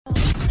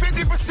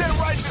50%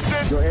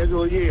 righteousness. Yo,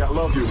 Angela Yee, I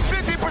love you.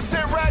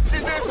 50%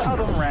 ratchetness. Tell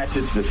them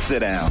ratchets to sit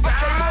down. Okay,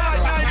 more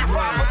like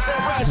 95%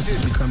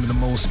 ratchet. Becoming the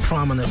most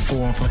prominent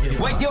form for hip-hop.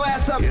 Wake your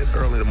ass up. It's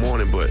early in the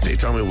morning, but they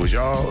told me it was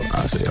y'all.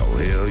 I said, oh,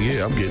 hell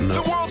yeah, I'm getting The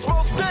up. world's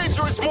most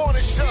dangerous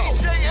morning show.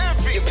 DJ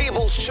Envy. Your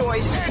people's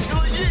choice.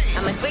 Angela Yee.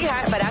 I'm a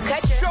sweetheart, but I'll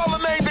cut you.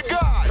 Charlamagne the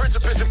God. Prince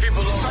of pissing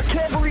people off. I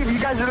can't believe you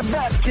guys are the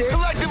best, kid.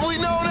 Collectively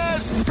known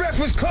as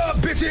Breakfast Club,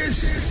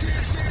 bitches.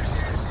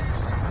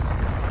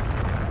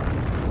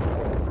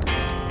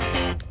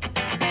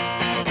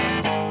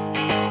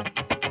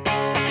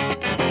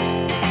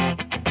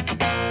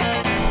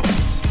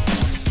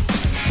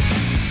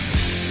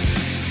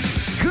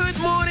 Good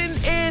morning,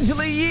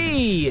 Angela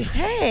Yee.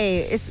 Hey,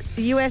 it's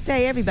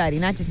USA, everybody,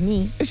 not just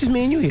me. It's just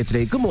me and you here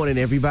today. Good morning,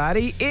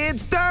 everybody.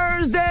 It's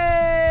Thursday.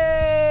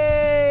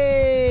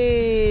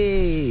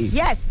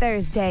 Yes,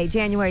 Thursday,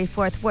 January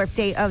 4th, fourth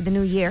day of the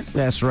new year.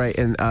 That's right.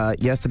 And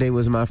yesterday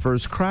was my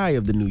first cry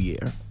of the new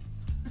year.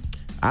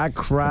 I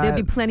cried.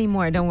 There'll be plenty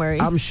more, don't worry.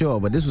 I'm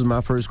sure, but this was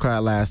my first cry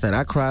last night.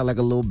 I cried like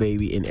a little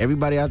baby, and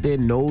everybody out there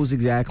knows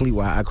exactly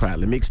why I cried.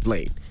 Let me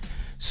explain.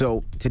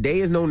 So today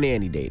is no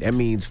nanny day. That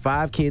means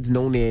 5 kids,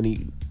 no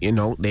nanny. You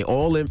know,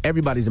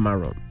 everybody's in my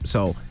room.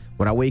 So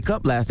when I wake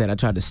up last night, I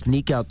tried to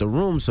sneak out the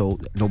room so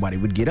nobody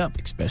would get up,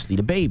 especially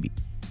the baby.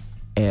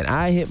 And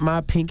I hit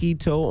my pinky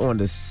toe on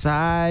the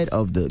side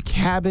of the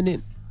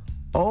cabinet.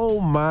 Oh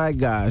my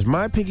gosh,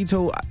 my pinky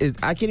toe is.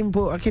 I can't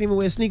even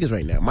wear sneakers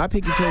right now. My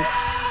pinky toe.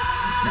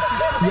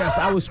 Yes,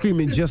 I was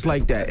screaming just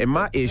like that, and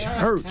my ish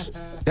hurts.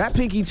 That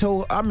pinky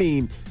toe, I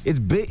mean, it's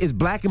big, it's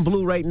black and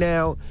blue right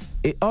now.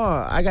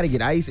 I gotta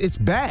get ice. It's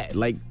bad,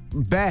 like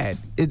bad.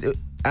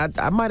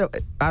 I might have,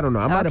 I don't know.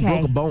 I might have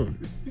broke a bone.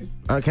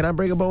 Can I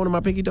break a bone in my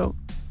pinky toe?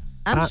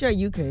 I'm sure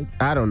you could.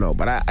 I don't know,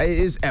 but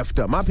it's effed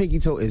up. My pinky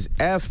toe is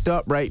effed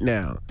up right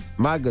now.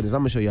 My goodness, I'm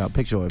gonna show y'all a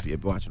picture if you're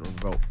watching on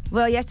the vote.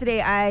 Well,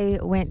 yesterday I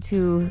went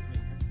to.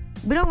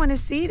 We don't want to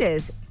see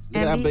this.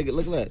 Look at how big it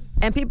look like.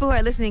 And people who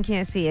are listening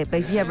can't see it,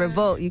 but if you have a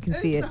vote, you can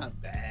see it.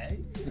 Not bad.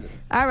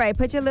 All right,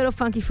 put your little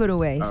funky foot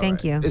away.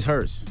 Thank you. It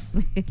hurts.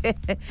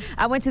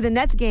 I went to the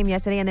Nets game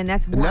yesterday, and the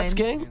Nets won. Nets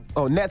game?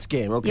 Oh, Nets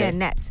game. Okay. Yeah,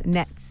 Nets.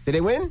 Did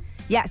they win?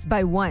 Yes,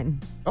 by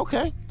 1.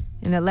 Okay.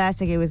 In the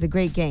last it was a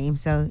great game.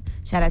 So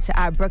shout out to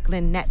our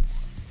Brooklyn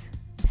Nets.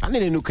 I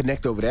need a new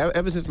connect over there.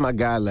 Ever since my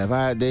guy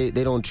left, they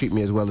don't treat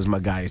me as well as my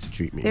guy used to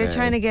treat me. They're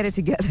trying to get it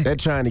together. They're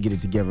trying to get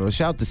it together.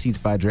 Shout out to Seats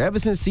by Dre. Ever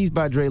since Seats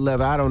by Dre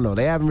left, I don't know.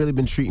 They haven't really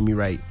been treating me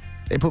right.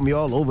 They put me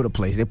all over the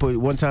place.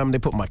 One time they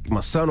put my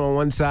son on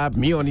one side,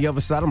 me on the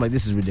other side. I'm like,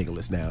 this is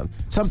ridiculous now.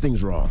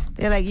 Something's wrong.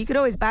 They're like, you could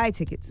always buy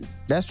tickets.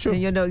 That's true.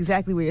 And you'll know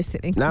exactly where you're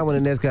sitting. Not when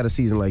the Nets got a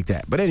season like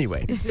that. But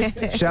anyway,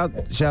 shout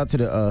to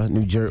the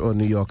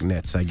New York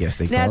Nets, I guess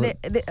they call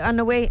it. On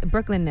the way,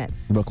 Brooklyn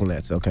Nets. Brooklyn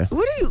Nets, okay.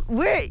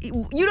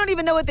 You don't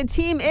even know what the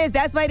team is.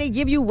 That's why they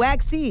give you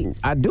wax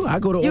seats. I do. I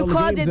go to all the games. You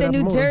called it the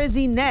New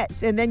Jersey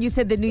Nets, and then you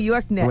said the New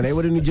York Nets. When they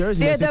were the New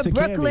Jersey Nets, they're the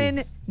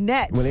Brooklyn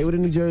Nets. When they were the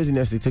New Jersey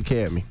Nets, they took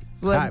care of me.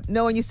 Well,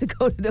 no one used to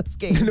go to those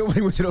games.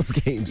 Nobody went to those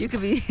games. You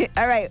could be.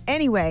 All right.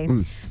 Anyway,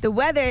 the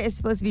weather is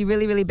supposed to be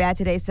really, really bad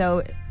today.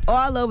 So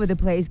all over the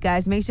place,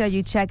 guys. Make sure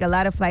you check. A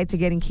lot of flights are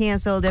getting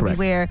canceled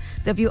everywhere.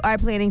 So if you are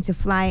planning to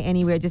fly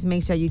anywhere, just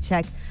make sure you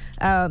check.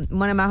 One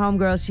of my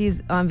homegirls,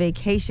 she's on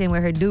vacation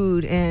with her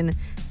dude, and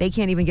they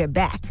can't even get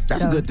back.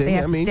 That's a good thing. They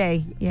have to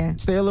stay. Yeah.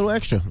 Stay a little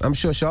extra. I'm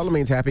sure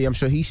Charlamagne's happy. I'm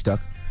sure he's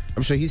stuck.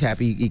 I'm sure he's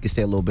happy he can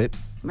stay a little bit.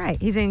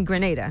 Right. He's in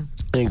Grenada.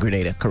 In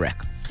Grenada,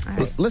 correct.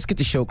 Right. Let's get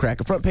the show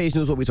cracking. Front page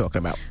news, what we talking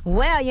about?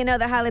 Well,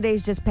 the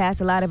holidays just passed.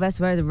 A lot of us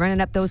were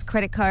running up those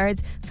credit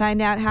cards.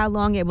 Find out how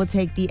long it will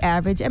take the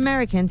average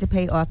American to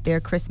pay off their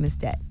Christmas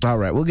debt. All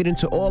right, we'll get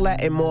into all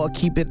that and more.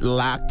 Keep it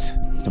locked.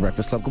 It's the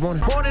Breakfast Club. Good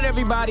morning. Morning,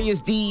 everybody.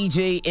 It's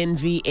DJ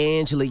Envy,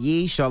 Angela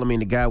Yee, Charlamagne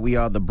the Guy. We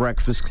are the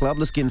Breakfast Club.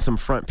 Let's get in some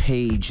front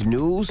page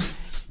news.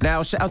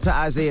 Now, shout out to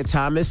Isaiah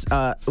Thomas.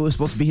 It was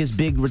supposed to be his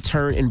big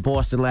return in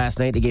Boston last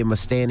night. They gave him a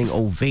standing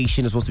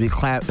ovation. It was supposed to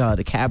be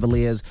the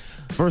Cavaliers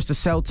versus the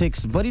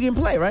Celtics, but he didn't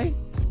play, right?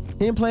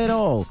 He didn't play at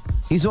all.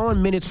 He's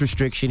on minutes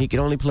restriction. He can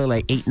only play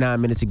like 8-9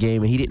 minutes a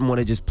game, and he didn't want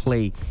to just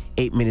play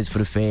 8 minutes for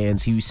the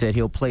fans. He said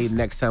he'll play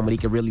next time when he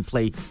can really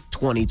play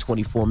 20,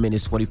 24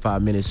 minutes,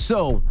 25 minutes.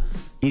 So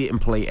he didn't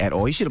play at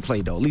all. He should have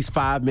played, though, at least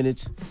 5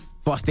 minutes,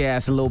 bust their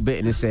ass a little bit,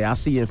 and then say, I'll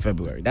see you in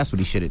February. That's what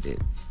he should have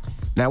did.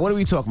 Now, what are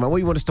we talking about? What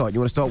do you want to start? You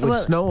want to start with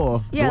snow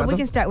or Yeah, weather? we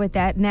can start with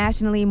that.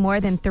 Nationally, more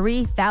than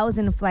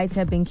 3,000 flights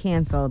have been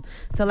canceled.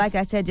 So like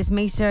I said, just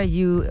make sure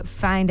you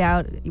find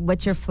out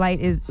what your flight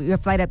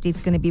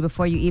update's going to be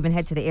before you even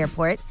head to the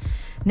airport.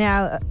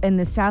 Now, in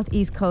the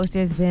southeast coast,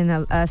 there's been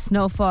a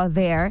snowfall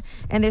there.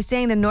 And they're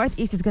saying the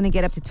northeast is going to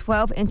get up to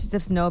 12 inches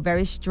of snow,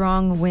 very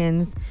strong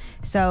winds.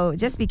 So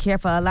just be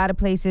careful. A lot of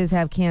places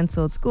have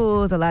canceled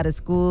schools. A lot of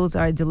schools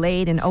are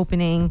delayed in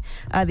opening.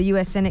 The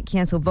U.S. Senate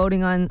canceled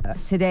voting on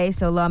today,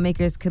 so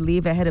lawmakers could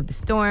leave ahead of the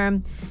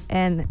storm.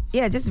 And,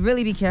 yeah, just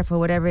really be careful,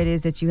 whatever it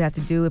is that you have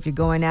to do. If you're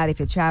going out, if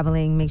you're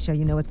traveling, make sure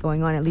you know what's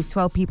going on. At least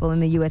 12 people in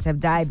the U.S. have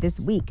died this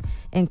week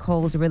in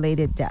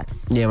cold-related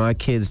deaths. Yeah, my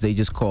kids, they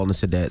just called and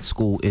said that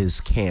school school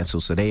is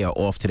canceled, so they are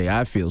off today.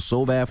 I feel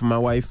so bad for my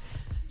wife.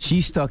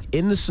 She's stuck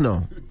in the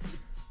snow.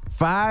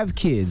 5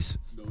 kids.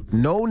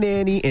 No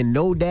nanny and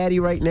no daddy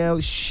right now.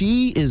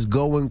 She is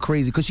going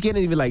crazy because she can't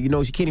even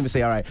she can't even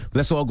say, all right,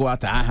 let's all go out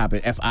to IHOP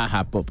and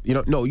IHOP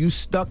up. No, you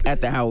stuck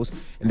at the house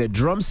and the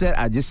drum set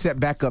I just set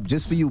back up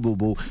just for you,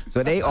 boo-boo.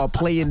 So they are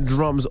playing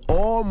drums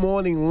all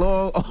morning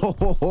long.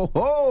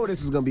 Oh,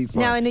 this is going to be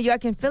fun. Now in New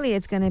York and Philly,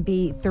 it's going to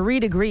be 3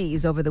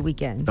 degrees over the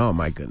weekend. Oh,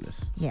 my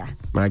goodness. Yeah.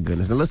 My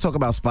goodness. Now let's talk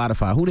about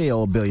Spotify. Who they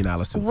owe $1 billion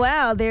to?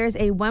 Well, there's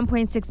a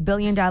 $1.6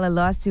 billion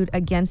lawsuit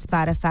against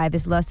Spotify.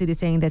 This lawsuit is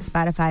saying that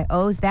Spotify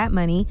owes that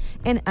money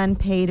in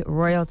unpaid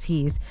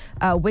royalties.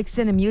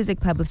 Wixen Music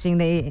Publishing,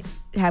 they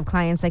have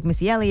clients like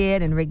Missy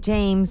Elliott and Rick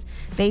James.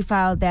 They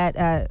filed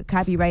that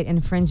copyright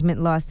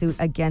infringement lawsuit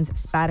against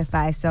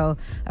Spotify. So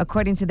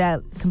according to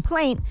that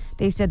complaint,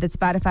 they said that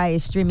Spotify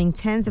is streaming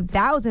tens of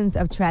thousands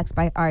of tracks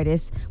by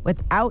artists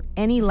without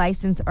any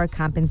license or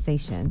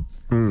compensation.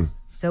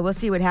 So we'll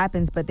see what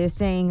happens, but they're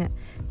saying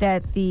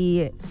that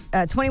the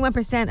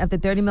 21% of the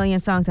 30 million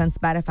songs on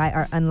Spotify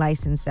are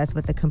unlicensed. That's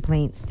what the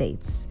complaint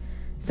states.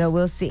 So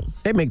we'll see.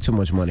 They make too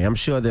much money. I'm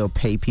sure they'll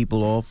pay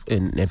people off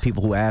and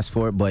people who ask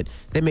for it, but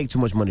they make too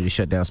much money to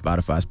shut down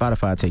Spotify.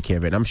 Spotify will take care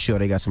of it. I'm sure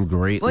they got some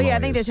great Well, yeah, lawyers.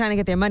 I think they're trying to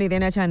get their money. They're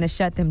not trying to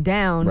shut them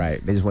down. Right.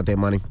 They just want their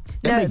money.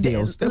 They make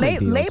deals. They make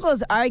deals.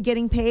 Labels are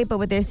getting paid, but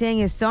what they're saying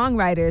is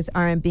songwriters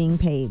aren't being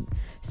paid.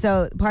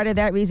 So part of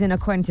that reason,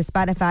 according to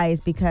Spotify,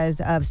 is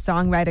because of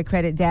songwriter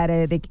credit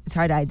data. It's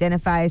hard to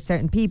identify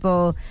certain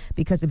people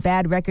because of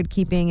bad record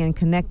keeping and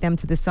connect them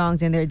to the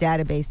songs in their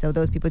database. So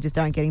those people just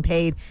aren't getting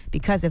paid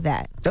because of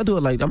that. They'll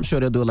do it I'm sure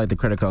they'll do it like the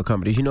credit card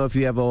companies. You know, if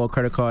you have a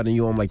credit card and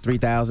you owe them like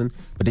 $3,000,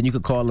 but then you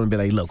could call them and be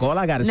like, look, all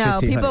I got is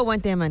 $1,500. No, people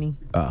want their money.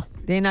 Oh.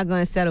 They're not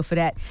going to settle for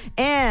that.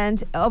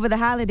 And over the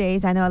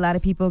holidays, I know a lot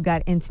of people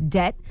got into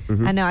debt.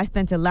 I know I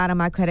spent a lot on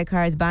my credit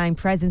cards buying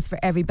presents for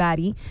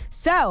everybody.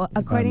 So,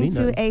 according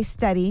to a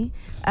study,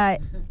 I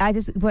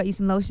just bought you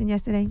some lotion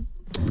yesterday.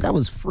 That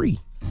was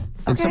free.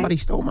 And somebody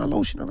stole my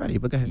lotion already,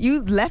 but go ahead.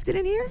 You left it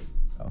in here?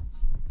 Oh.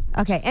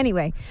 Okay,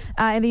 anyway,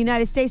 in the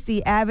United States,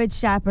 the average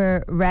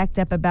shopper racked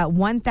up about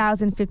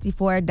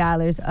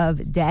 $1,054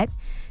 of debt.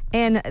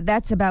 And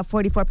that's about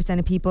 44%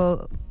 of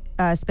people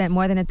spent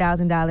more than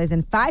 $1,000,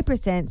 and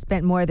 5%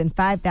 spent more than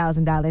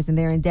 $5,000, and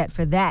they're in debt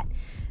for that.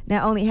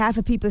 Now, only half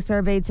of people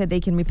surveyed said they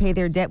can repay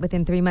their debt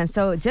within 3 months.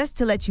 So just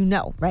to let you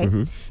know, right?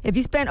 If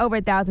you spent over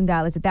 $1,000,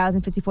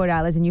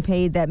 $1,054, and you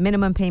paid that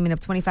minimum payment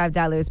of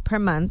 $25 per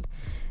month,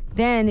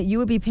 then you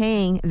would be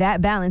paying that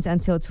balance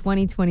until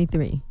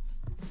 2023.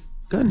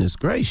 Goodness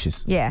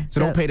gracious. Yeah. So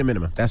don't pay the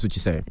minimum. That's what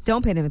you're saying.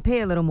 Don't pay them.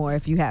 Pay a little more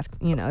if you have,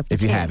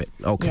 if you have it.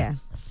 Okay. Yeah.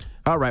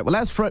 All right. Well,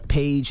 that's front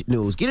page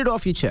news. Get it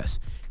off your chest.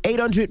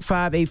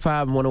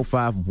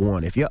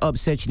 800-585-1051. If you're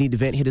upset, you need to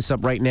vent, hit us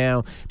up right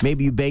now.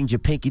 Maybe you banged your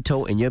pinky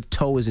toe and your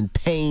toe is in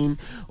pain.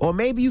 Or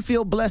maybe you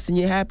feel blessed and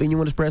you're happy and you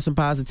want to spread some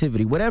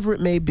positivity. Whatever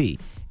it may be.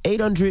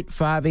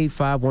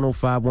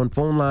 800-585-1051.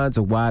 Phone lines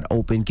are wide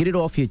open. Get it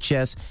off your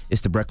chest.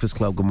 It's The Breakfast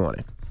Club. Good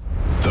morning.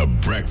 The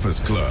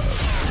Breakfast Club.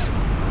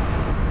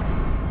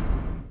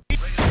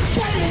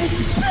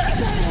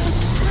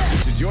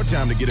 This is your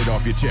time to get it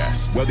off your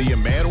chest, whether you're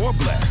mad or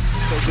blessed.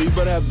 So you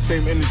better have the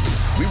same energy.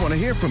 We want to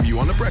hear from you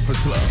on The Breakfast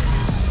Club.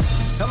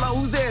 Hello,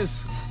 who's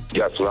this?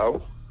 Yes,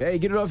 hello? Hey,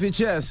 get it off your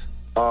chest.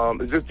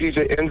 Is this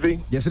DJ Envy?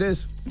 Yes, it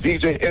is.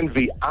 DJ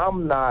Envy,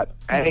 I'm not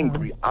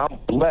angry. I'm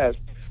blessed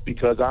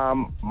because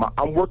I'm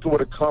working with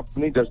a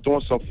company that's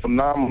doing some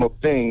phenomenal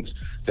things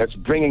that's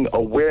bringing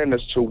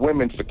awareness to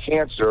women for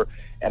cancer.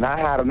 And I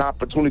had an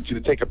opportunity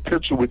to take a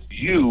picture with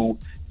you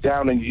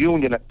down in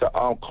Union at the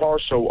car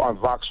show on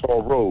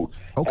Vauxhall Road.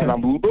 Okay. And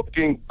I'm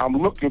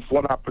looking for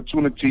an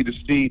opportunity to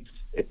see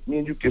if me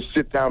and you can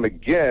sit down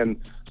again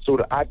so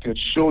that I can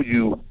show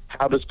you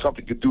how this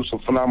company could do some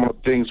phenomenal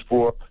things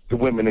for the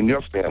women in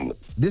your family.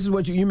 This is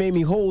what you made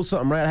me hold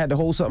something, right? I had to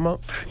hold something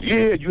up.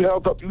 Yeah, you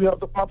held up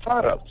my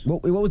products.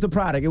 What was the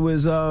product? It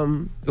was It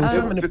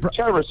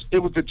was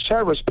the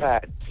Cherish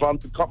pad from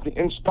the company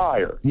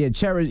Inspire. Yeah,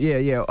 Cherish.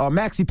 Yeah.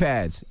 Maxi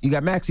pads. You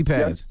got Maxi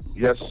pads.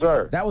 Yes,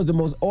 sir. That was the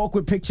most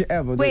awkward picture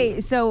ever.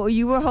 Wait, so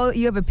you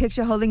have a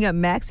picture holding up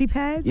maxi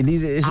pads? Yeah,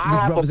 this I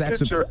have brother's a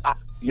actually. picture.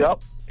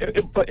 Yep.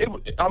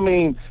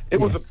 It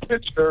was a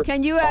picture.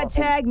 Can you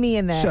tag me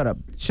in that? Shut up.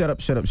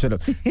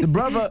 The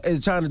brother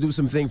is trying to do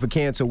something for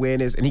cancer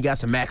awareness, and he got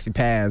some maxi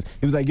pads.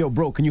 He was like, yo,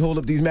 bro, can you hold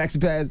up these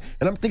maxi pads?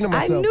 And I'm thinking to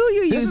myself, I knew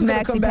you this used is going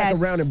to maxi come back pads.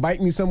 around and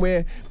bite me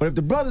somewhere. But if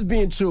the brother's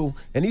being true,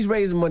 and he's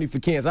raising money for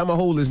cancer, I'm going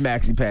to hold his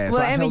maxi pads.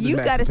 Well, so I held you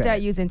his got to maxi start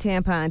pad. using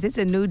tampons. It's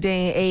a new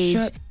day and age.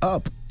 Shut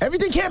up.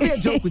 Everything can't be a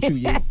joke with you,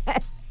 yeah.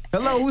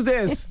 Hello, who's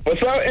this?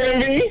 What's up,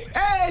 Envy?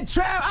 Hey,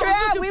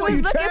 Trav. We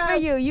was looking for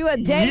you. You a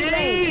day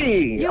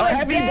late. You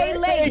a day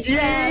late,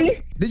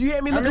 Trav. Did you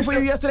hear me looking for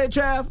you yesterday,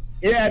 Trav?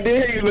 Yeah, I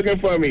did hear you looking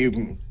for me.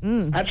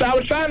 I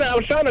was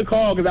trying to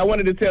call because I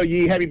wanted to tell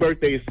Yee happy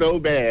birthday so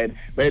bad,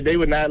 but they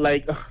was not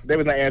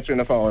answering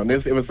the phone.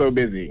 It was so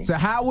busy. So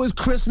how was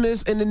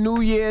Christmas and the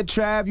New Year,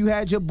 Trav? You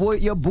had your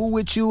boo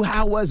with you.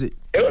 How was it?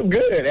 It was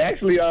good,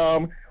 actually.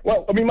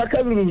 Well, I mean, my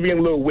cousins was being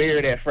a little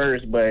weird at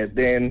first, but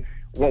then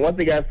once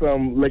they got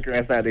some liquor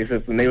inside their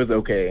system, they was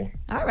okay.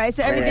 All right,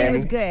 so everything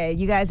was good.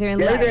 You guys are in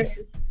love.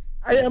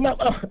 I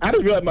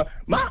just realized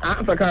my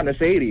aunts are kind of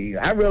shady.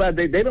 I realized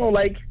they don't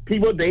like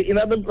people dating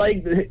other,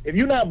 like, if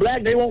you're not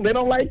black, they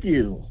don't like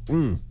you.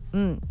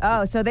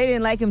 Oh, so they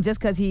didn't like him just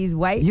because he's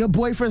white? Your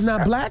boyfriend's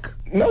not black?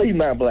 No, he's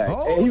not black.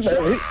 Oh, he's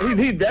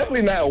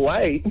definitely not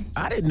white.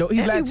 I didn't know. He's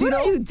Envy, Latino?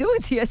 what are you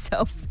doing to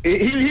yourself?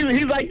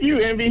 He's like you,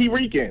 Envy. He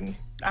Rican.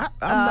 I'm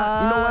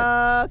not, you know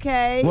what?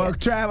 Okay. Well,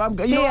 Trav, I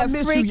missed you.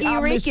 I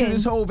missed you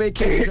this whole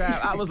vacation,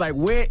 Trav. I was like,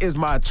 where is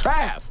my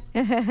Trav?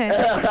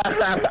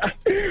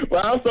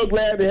 Well, I'm so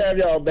glad to have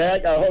y'all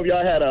back. I hope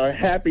y'all had a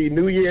happy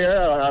new year.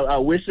 I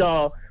wish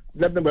y'all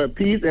nothing but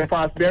peace and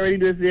prosperity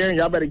this year, and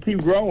y'all better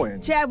keep growing.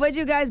 Chad, what'd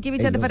you guys give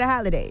each other for the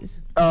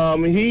holidays?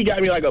 He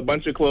got me like a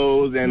bunch of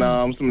clothes and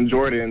some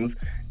Jordans,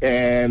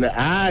 and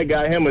I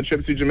got him a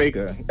trip to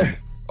Jamaica.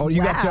 Oh,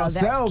 you got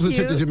yourselves a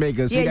trip to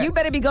Jamaica. So yeah, you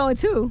better be going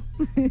too.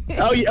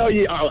 Oh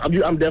yeah.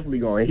 I'm definitely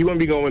going. He wouldn't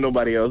be going with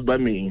nobody else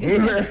but me.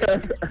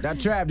 Now,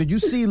 Trav, did you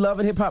see Love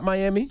and Hip Hop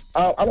Miami?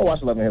 I don't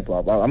watch Love and Hip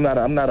Hop. I'm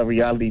not a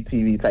reality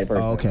TV type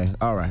person. Oh, okay.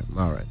 All right.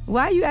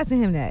 Why are you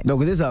asking him that? No,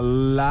 because there's a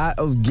lot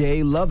of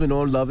gay loving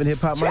on Love and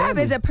Hip Hop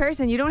Miami. Trav is a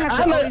person. You don't have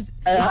to always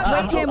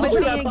equate him with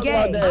being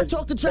gay. I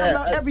talked to Trav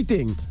about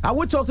everything. I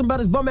would talk to him about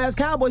his bum-ass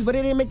Cowboys, but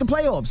they didn't make the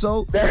playoffs,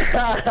 so...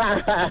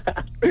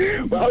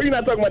 Well, you're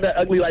not talking about that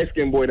ugly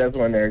light-skinned boy that's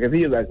on there, because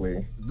he is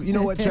ugly. You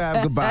know what,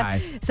 Trav?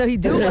 Goodbye. So he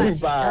do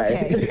watch.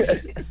 Bye.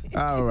 Okay.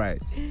 All right.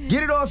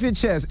 Get it off your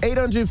chest.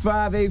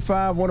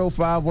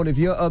 800-585-1051. If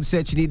you're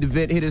upset, you need to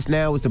vent. Hit us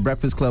now. It's The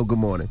Breakfast Club. Good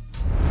morning.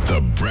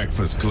 The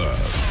Breakfast Club.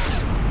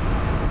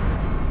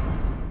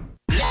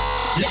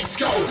 Let's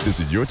go. This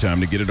is your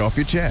time to get it off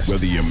your chest,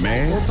 whether you're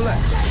mad or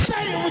blessed.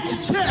 Say it with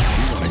your chest.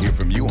 We want to hear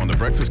from you on The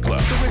Breakfast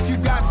Club. So if you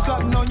got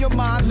something on your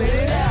mind, let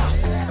it out.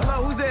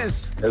 Hello, who's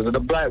this? This is the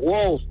Black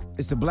Wolf.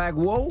 It's the Black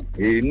Wolf?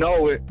 You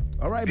know it.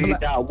 All right,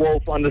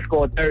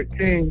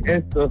 Wolf_13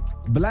 Insta.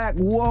 Black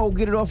Wolf,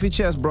 get it off your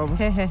chest, brother.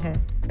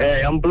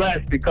 Hey, I'm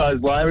blessed because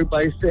while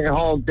everybody's sitting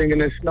home thinking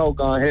the snow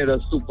gonna hit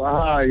us super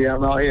high,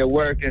 I'm out here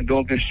working,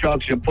 doing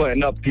construction,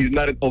 putting up these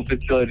medical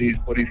facilities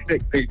for these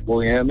sick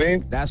people, you know what I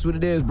mean? That's what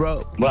it is,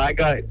 bro. But I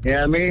got it, you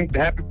know what I mean?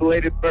 Happy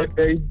belated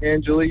birthday,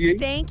 Angela Yee.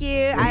 Thank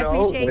you. I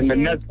appreciate and you. the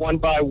next one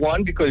by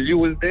one because you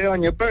was there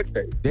on your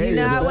birthday. You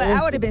know,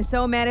 I would have been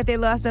so mad if they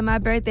lost on my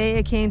birthday.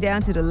 It came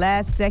down to the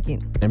last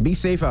second. And be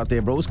safe out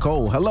there, bro. It's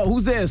cold. Hello,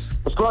 who's this?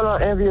 What's going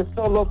on, Envy? It's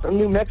Solo from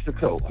New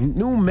Mexico.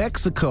 New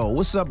Mexico.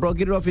 What's up, bro?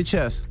 Get it off your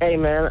chest. Hey,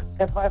 man,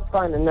 if I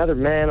find another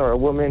man or a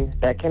woman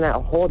that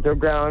cannot hold their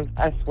ground,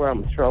 I swear I'm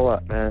going to throw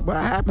up, man. What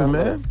happened,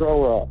 man?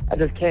 Throw up. I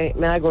just can't.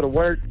 Man, I go to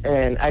work,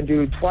 and I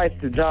do twice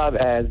the job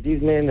as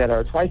these men that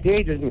are twice the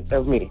age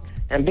of me.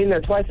 And been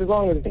there twice as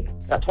long as me.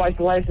 Got twice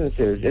the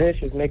licenses. And it's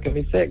just making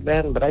me sick,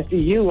 man. But I see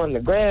you on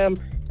the gram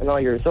and all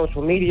your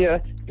social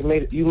media.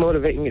 You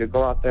motivate me to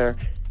go out there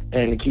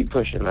and to keep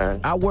pushing,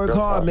 man. I work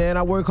hard, man.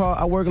 I work hard.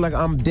 I work like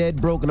I'm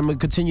dead broke, and I'm gonna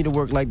continue to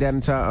work like that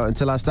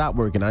until I stop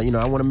working. I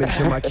want to make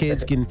sure my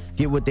kids can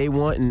get what they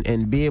want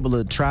and be able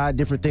to try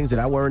different things that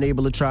I weren't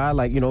able to try,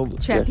 like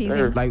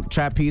trapezing, like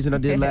trapezing I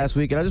did last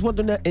week. And I just want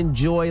them to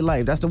enjoy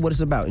life. That's what it's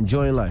about,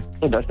 enjoying life.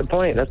 That's the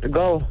point. That's the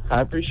goal.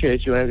 I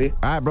appreciate you, Envy.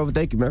 All right, brother.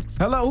 Thank you, man.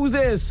 Hello, who's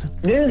this?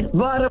 This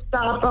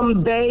Butterfly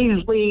from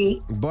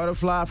Baisley.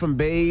 Butterfly from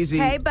Baisley.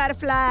 Hey,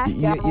 Butterfly.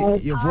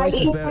 Your voice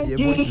is better. Your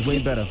voice is way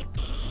better.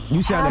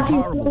 You sounded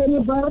horrible. Happy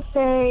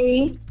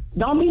birthday.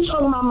 Don't be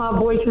talking about my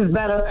voice is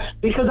better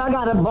because I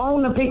got a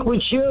bone to pick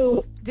with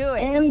you. Do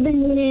it.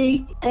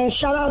 Envy, and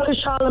shout out to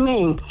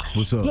Charlamagne.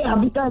 What's up? Yeah,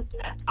 because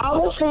I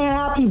was saying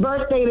happy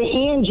birthday to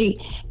Angie,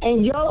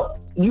 and you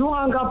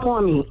hung up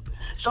on me.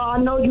 So I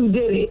know you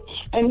did it.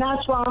 And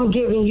that's why I'm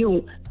giving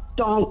you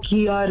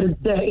Donkey of the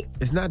Day.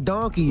 It's not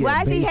Donkey yet,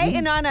 Why is he Baisley.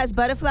 hating on us,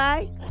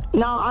 Butterfly?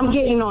 No, I'm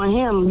getting on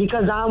him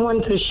because I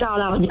wanted to shout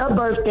out your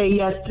birthday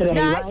yesterday.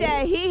 No, right? I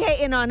said he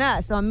hating on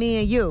us, on me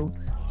and you.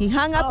 He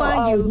hung up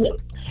on you. Yeah.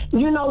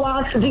 You know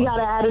why? Because he got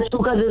an attitude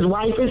because his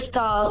wife is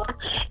stuck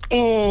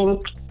and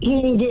he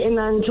ain't getting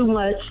nothing too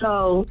much,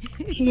 so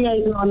he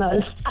ain't on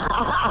us.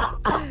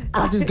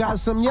 I just got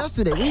some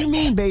yesterday. What do you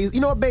mean, Baisley?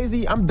 You know what,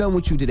 Baisley? I'm done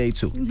with you today,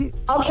 too.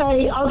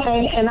 Okay,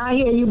 and I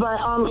hear you, but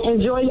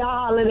enjoy your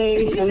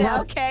holidays. She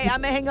said, okay,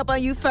 I'm going to hang up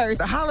on you first.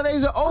 The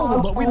holidays are over,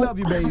 but we love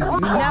you, Baisley.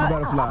 We love you,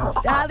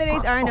 Butterfly. The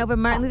holidays aren't over.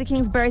 Martin Luther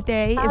King's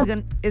birthday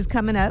is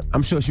coming up.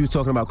 I'm sure she was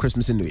talking about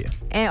Christmas and New Year.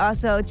 And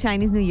also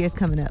Chinese New Year's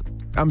coming up.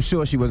 I'm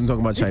sure she wasn't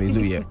talking about Chinese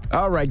New Year.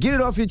 All right, get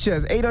it off your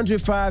chest.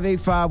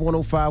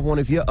 800-585-1051.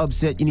 If you're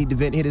upset, you need to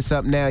vent. Hit us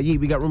up now. Yee,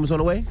 we got rumors on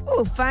the way?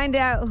 Ooh, find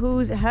out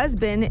whose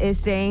husband is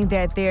saying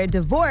that their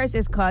divorce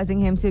is causing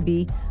him to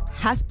be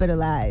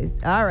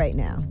hospitalized. All right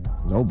now.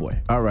 Oh, boy.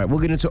 All right, we'll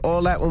get into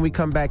all that when we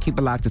come back. Keep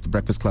it locked. It's The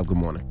Breakfast Club. Good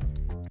morning.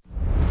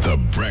 The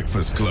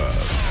Breakfast Club.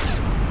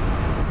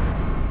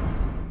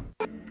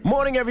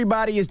 Morning,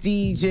 everybody. It's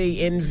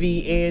DJ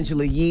Envy,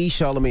 Angela Yee,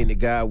 Charlamagne the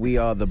Guy. We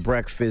are The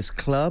Breakfast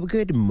Club.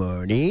 Good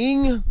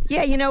morning.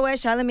 Yeah, you know what?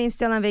 Charlamagne's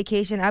still on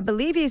vacation. I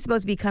believe he's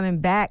supposed to be coming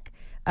back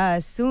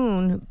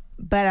soon.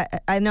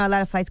 But I know a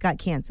lot of flights got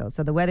canceled,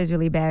 so the weather's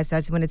really bad. So I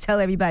just want to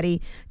tell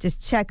everybody,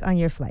 just check on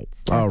your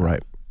flights. All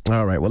right.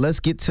 Well, let's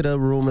get to the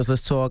rumors.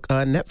 Let's talk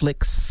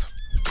Netflix.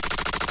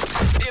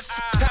 It's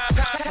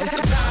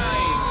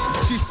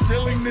time. She's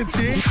spilling the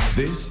tea.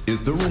 This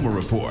is the Rumor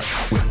Report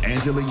with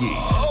Angela Yee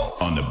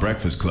on The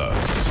Breakfast Club.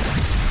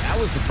 That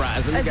was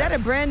surprising. Is that a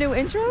brand new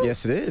intro?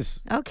 Yes, it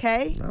is.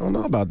 Okay. I don't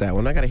know about that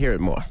one. I got to hear it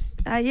more.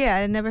 Yeah,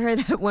 I never heard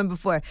that one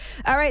before.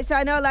 All right, so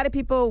I know a lot of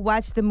people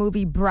watched the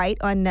movie Bright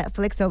on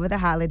Netflix over the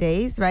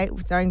holidays, right?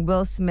 Starring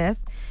Will Smith.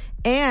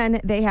 And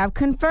they have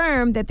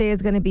confirmed that there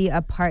is going to be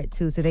a part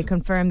 2. So they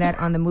confirmed that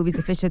on the movie's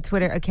official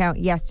Twitter account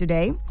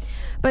yesterday.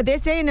 But they're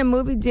saying the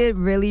movie did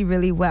really,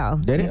 really well.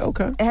 Did it?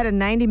 Okay. It had a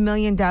 $90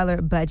 million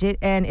budget,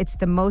 and it's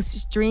the most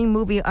streamed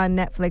movie on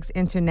Netflix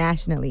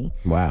internationally.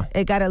 Wow.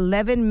 It got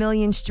 11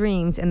 million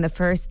streams in the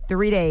first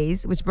 3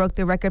 days, which broke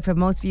the record for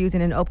most views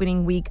in an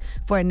opening week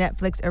for a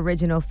Netflix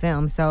original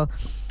film. So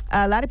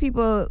a lot of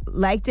people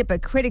liked it,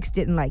 but critics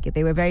didn't like it.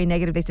 They were very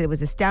negative. They said it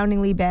was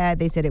astoundingly bad.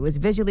 They said it was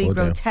visually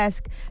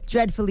grotesque,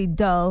 dreadfully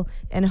dull,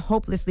 and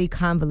hopelessly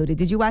convoluted.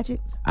 Did you watch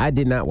it? I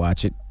did not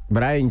watch it,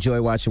 but I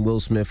enjoy watching Will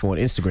Smith on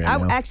Instagram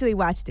now. I actually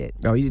watched it.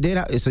 Oh, you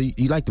did? So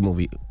you liked the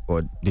movie,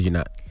 or did you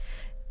not?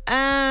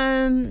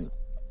 I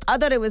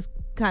thought it was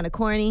kind of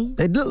corny.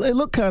 It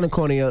looked kind of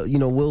corny.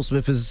 Will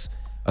Smith is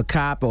a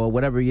cop or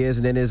whatever he is,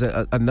 and then there's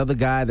another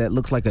guy that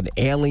looks like an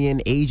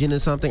alien agent or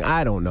something.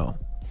 I don't know.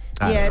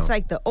 It's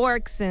like the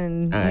orcs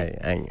and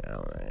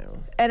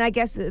I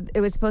guess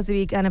it was supposed to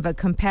be kind of a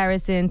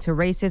comparison to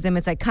racism.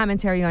 It's like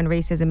commentary on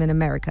racism in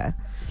America.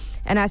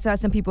 And I saw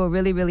some people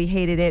really, really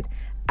hated it.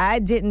 I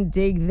didn't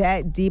dig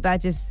that deep. I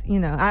just,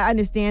 I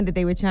understand that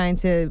they were trying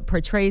to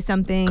portray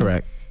something.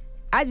 Correct.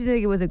 I just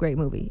think it was a great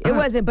movie. It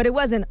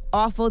wasn't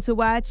awful to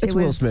watch. It's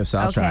Will Smith, so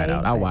I'll try it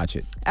out. I'll watch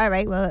it. All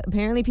right. Well,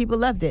 apparently people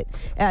loved it.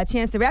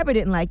 Chance the Rapper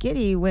didn't like it.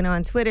 He went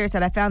on Twitter,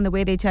 said, I found the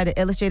way they try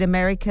to illustrate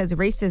America's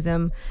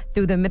racism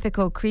through the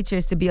mythical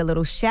creatures to be a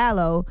little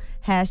shallow.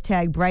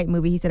 #Bright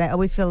movie. He said, I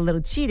always feel a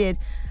little cheated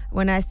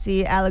when I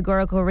see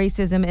allegorical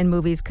racism in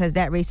movies because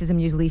that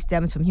racism usually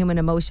stems from human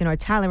emotion or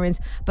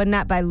tolerance, but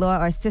not by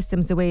law or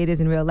systems the way it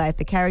is in real life.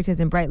 The characters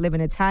in Bright live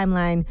in a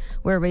timeline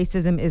where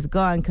racism is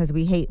gone because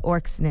we hate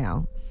orcs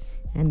now.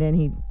 And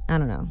then I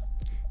don't know.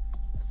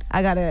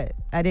 I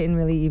didn't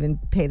really even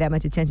pay that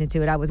much attention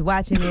to it. I was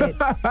watching it.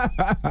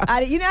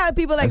 You know how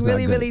people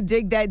really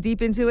dig that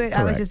deep into it? Correct.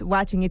 I was just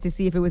watching it to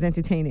see if it was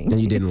entertaining. And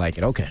you didn't like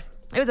it. Okay.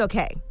 It was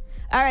okay.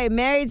 All right,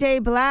 Mary J.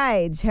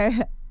 Blige,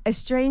 her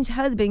estranged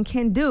husband,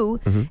 Ken Do,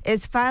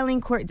 is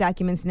filing court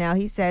documents now.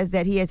 He says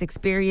that he has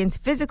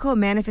experienced physical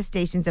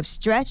manifestations of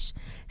stress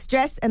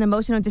and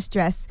emotional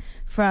distress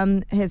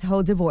from his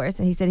whole divorce.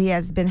 And he said he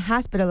has been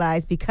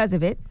hospitalized because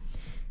of it.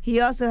 He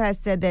also has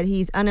said that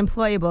he's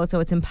unemployable, so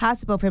it's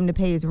impossible for him to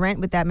pay his rent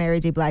without Mary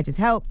J. Blige's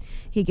help.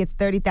 He gets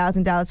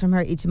 $30,000 from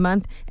her each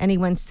month, and he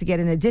wants to get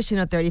an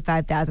additional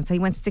 $35,000, so he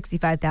wants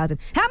 $65,000.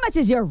 How much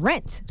is your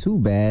rent? Too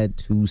bad,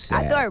 too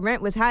sad. I thought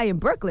rent was high in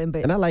Brooklyn,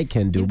 but and I like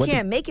Ken Do. You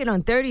can't make it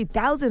on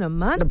 $30,000 a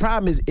month. The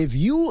problem is if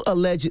you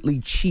allegedly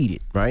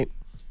cheated, right,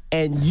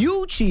 and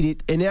you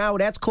cheated, and now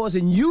that's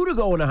causing you to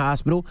go in the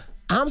hospital,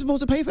 I'm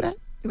supposed to pay for that?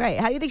 Right.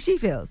 How do you think she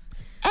feels?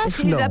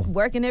 She's no. up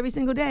working every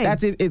single day.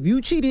 That's if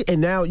you cheated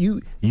and now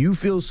you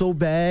feel so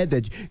bad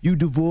that you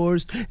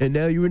divorced and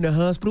now you're in the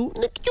hospital.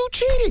 You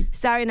cheated.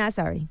 Sorry, not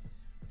sorry.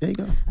 There you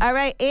go. All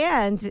right,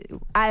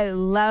 and I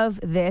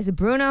love this.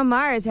 Bruno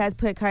Mars has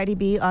put Cardi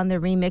B on the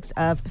remix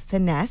of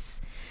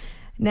Finesse.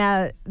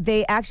 Now,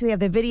 they actually have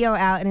the video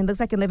out, and it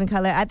looks like in living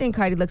color. I think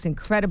Cardi looks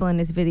incredible in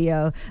this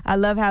video. I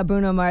love how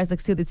Bruno Mars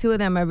looks, too. The two of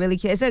them are really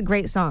cute. It's a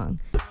great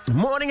song.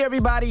 Morning,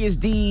 everybody. It's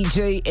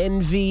DJ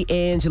Envy,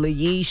 Angela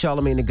Yee,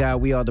 Charlamagne the Guy.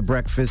 We are The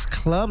Breakfast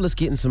Club. Let's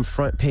get in some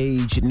front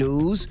page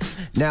news.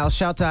 Now,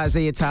 shout to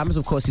Isaiah Thomas.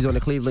 Of course, he's on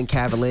the Cleveland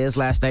Cavaliers.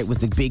 Last night was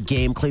the big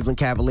game, Cleveland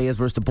Cavaliers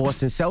versus the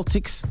Boston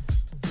Celtics,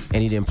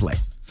 and he didn't play.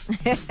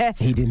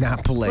 He did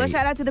not play. Well,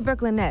 shout out to the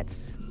Brooklyn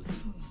Nets.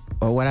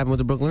 Oh, what happened with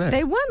the Brooklyn Nets?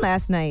 They won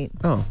last night.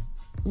 Oh,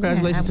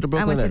 congratulations to the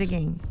Brooklyn Nets. I went to the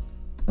game.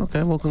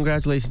 Okay, well,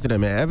 congratulations to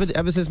them, man.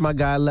 Ever since my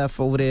guy left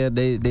over there,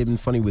 they've been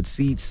funny with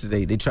seats.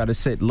 They try to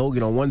sit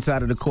Logan on one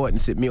side of the court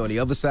and sit me on the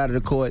other side of the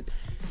court.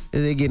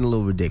 They're getting a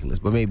little ridiculous,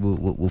 but maybe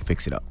we'll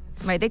fix it up.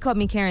 Right, they called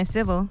me Karen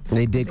Civil.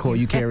 They did call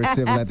you Karen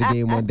Civil at the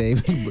game one day.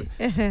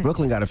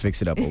 Brooklyn got to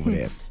fix it up over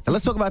there. Now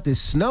let's talk about this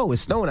snow.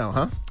 It's snowing out,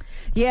 huh?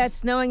 Yeah, it's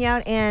snowing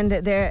out, and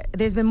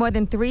there's been more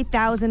than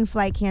 3,000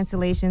 flight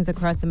cancellations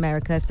across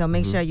America, so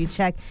make sure you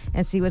check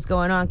and see what's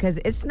going on, because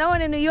it's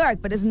snowing in New York,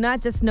 but it's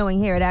not just snowing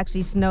here. It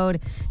actually snowed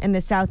in the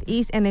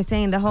southeast, and they're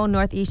saying the whole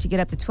northeast should get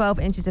up to 12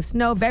 inches of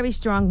snow. Very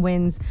strong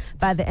winds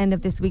by the end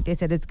of this week. They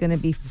said it's going to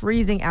be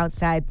freezing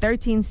outside.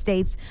 13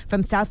 states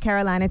from South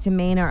Carolina to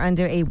Maine are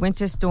under a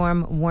winter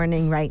storm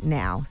warning right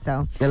now.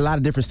 So, and a lot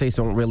of different states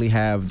don't really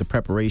have the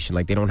preparation.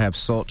 Like, they don't have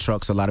salt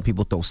trucks. A lot of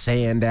people throw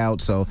sand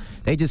out, so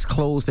they just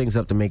close things up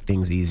up to make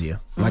things easier.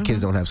 My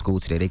kids don't have school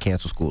today. They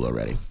cancel school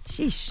already.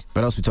 Sheesh.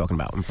 What else are we talking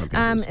about in front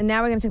pages? And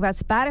now we're going to talk about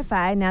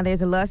Spotify. Now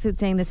there's a lawsuit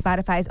saying that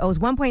Spotify owes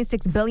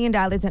 $1.6 billion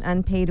in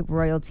unpaid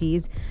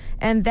royalties.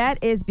 And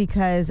that is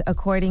because,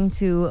 according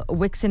to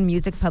Wixon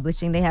Music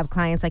Publishing, they have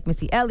clients like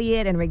Missy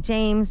Elliott and Rick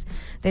James.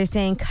 They're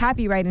saying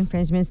copyright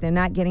infringements. They're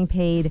not getting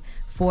paid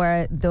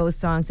for those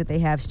songs that they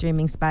have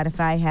streaming.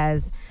 Spotify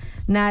has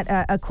not,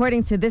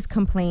 according to this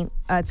complaint,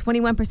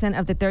 21%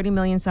 of the 30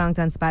 million songs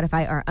on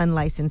Spotify are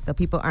unlicensed, so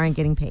people aren't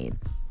getting paid.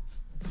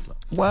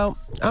 Well,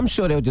 I'm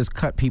sure they'll just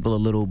cut people a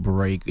little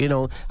break. You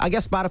know, I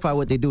guess Spotify,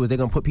 what they do is they're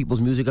going to put people's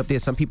music up there.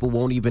 Some people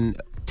won't even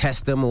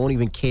test them or won't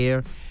even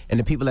care. And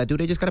the people that do,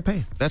 they just got to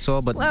pay. That's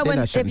all. But well,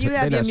 if you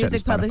have your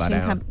music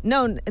publishing company,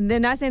 no, they're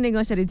not saying they're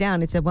going to shut it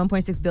down. It's a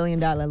 $1.6 billion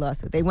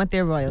lawsuit. They want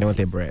their royalties. They want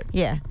their bread.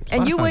 Yeah. Spotify,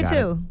 and you would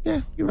too.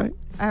 Yeah, you're right.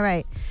 All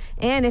right.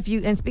 And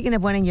speaking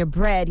of wanting your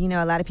bread, you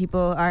know, a lot of people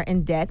are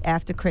in debt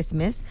after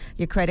Christmas.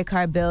 Your credit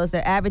card bills.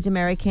 The average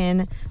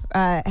American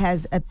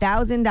has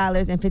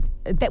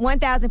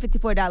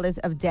 $1,054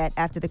 of debt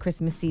after the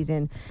Christmas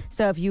season.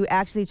 So if you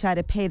actually try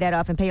to pay that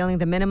off and pay only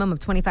the minimum of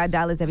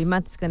 $25 every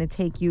month, it's going to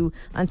take you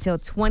until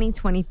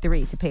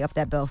 2023 to pay off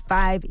that bill.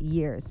 5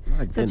 years.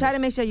 So try to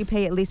make sure you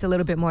pay at least a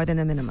little bit more than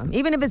the minimum.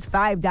 Even if it's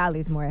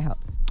 $5 more, it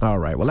helps. All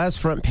right. Well, that's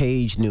front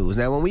page news.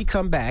 Now, when we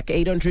come back,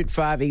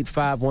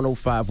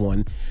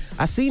 800-585-1051.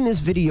 I seen this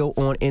video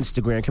on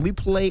Instagram. Can we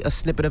play a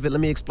snippet of it?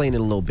 Let me explain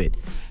it a little bit.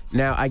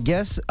 Now, I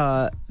guess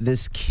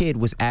this kid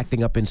was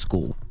acting up in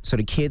school. So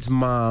the kid's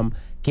mom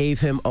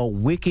gave him a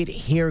wicked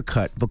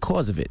haircut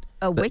because of it.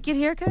 A wicked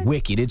haircut?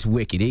 Wicked. It's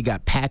wicked. He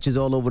got patches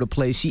all over the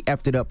place. She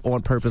effed it up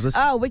on purpose.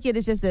 Wicked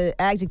is just the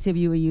adjective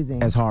you were using.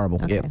 That's horrible.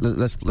 Okay. Yeah,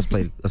 let's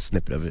play a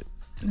snippet of it.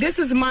 This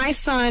is my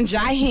son,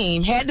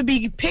 Jaheem. Had to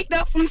be picked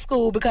up from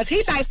school because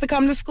he likes to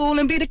come to school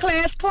and be the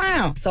class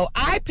clown. So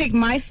I picked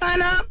my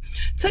son up,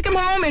 took him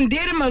home, and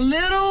did him a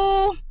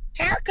little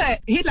haircut.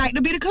 He liked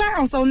to be the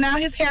clown, so now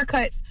his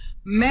haircuts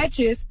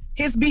matches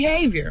his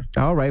behavior.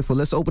 All right, well,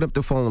 let's open up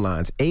the phone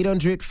lines.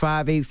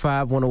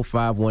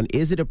 800-585-1051.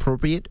 Is it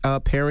appropriate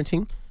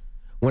parenting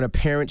when a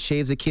parent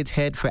shaves a kid's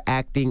head for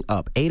acting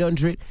up?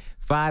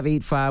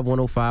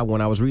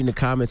 800-585-1051. I was reading the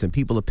comments and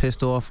people are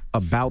pissed off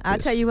about this. I'll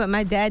tell you what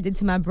my dad did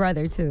to my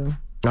brother, too.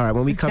 All right,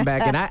 when we come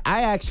back, and I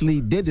actually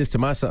did this to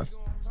my son.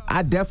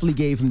 I definitely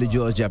gave him the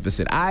George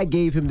Jefferson. I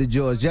gave him the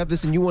George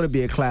Jefferson. You want to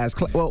be a class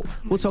well,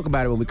 we'll talk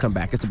about it when we come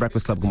back. It's the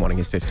Breakfast Club. Good morning.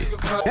 It's 50.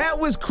 That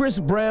was Chris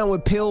Brown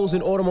with Pills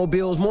and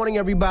Automobiles. Morning,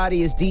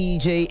 everybody. It's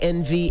DJ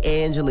NV,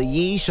 Angela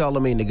Yee,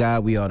 Charlamagne the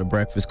God. We are the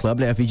Breakfast Club.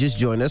 Now, if you just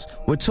joined us,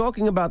 we're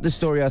talking about the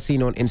story I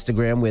seen on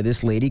Instagram where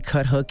this lady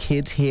cut her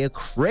kid's hair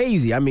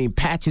crazy. I mean,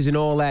 patches and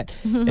all that.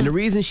 And the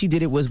reason she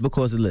did it was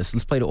because of this.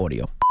 Let's play the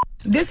audio.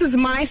 This is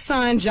my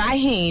son,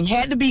 Jaheem.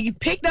 Had to be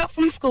picked up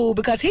from school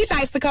because he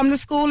likes to come to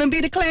school and be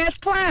the class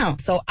clown.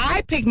 So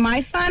I picked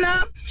my son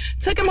up,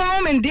 took him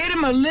home, and did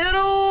him a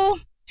little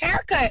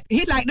haircut.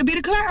 He liked to be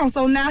the clown,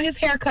 so now his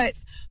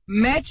haircuts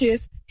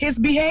matches his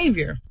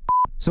behavior.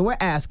 So we're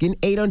asking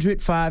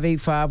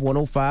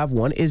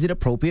 800-585-1051, is it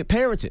appropriate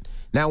parenting?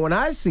 Now, when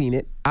I seen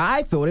it,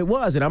 I thought it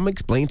was, and I'm going to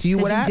explain to you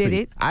what happened.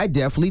 Did it? I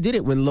definitely did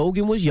it. When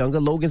Logan was younger,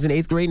 Logan's in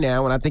 8th grade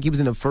now, and I think he was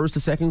in the 1st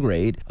or 2nd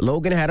grade,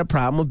 Logan had a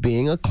problem of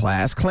being a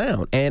class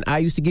clown, and I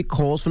used to get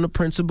calls from the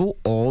principal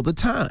all the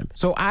time.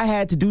 So I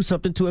had to do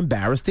something to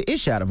embarrass the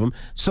ish out of him,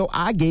 so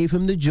I gave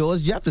him the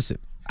George Jefferson.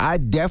 I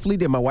definitely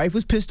did. My wife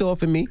was pissed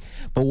off at me,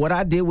 but what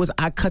I did was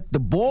I cut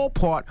the bald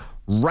part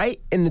right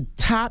in the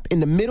top,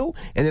 in the middle,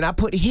 and then I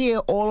put hair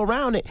all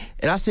around it.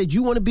 And I said,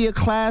 you want to be a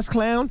class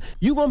clown?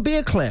 You're going to be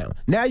a clown.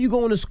 Now you're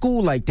going to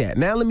school like that.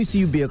 Now let me see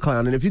you be a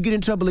clown. And if you get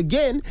in trouble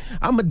again,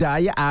 I'm going to dye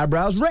your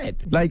eyebrows red.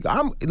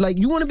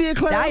 You want to be a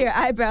clown? Dye your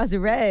eyebrows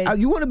red.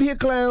 You want to be a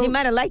clown? He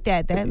might have liked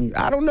that.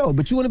 I don't know,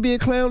 but you want to be a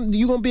clown?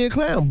 You're going to be a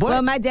clown. But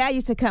well, my dad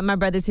used to cut my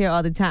brother's hair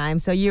all the time,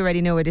 so you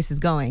already know where this is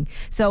going.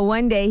 So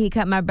one day he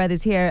cut my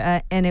brother's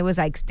hair, and it was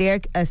like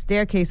a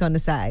staircase on the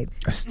side.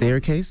 A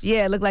staircase?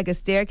 Yeah, it looked like a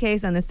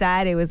staircase on the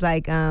side. It was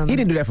like... he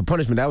didn't do that for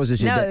punishment. That was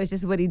just... No, it was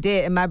just what he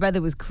did. And my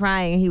brother was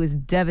crying, and he was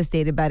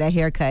devastated by that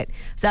haircut.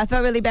 So I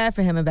felt really bad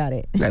for him about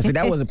it. See,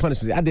 that wasn't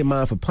punishment. I did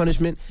mine for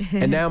punishment.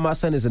 And now my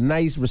son is a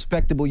nice,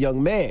 respectable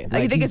young man.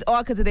 You think it's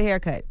all because of the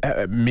haircut?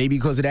 Maybe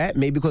because of that.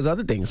 Maybe because of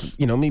other things.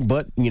 You know what I mean?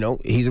 But,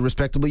 he's a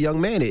respectable young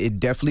man. It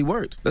definitely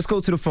worked. Let's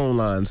go to the phone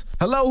lines.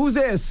 Hello, who's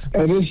this?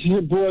 Hey, this is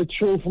your boy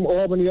True from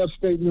Albany,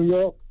 upstate New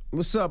York.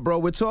 What's up, bro?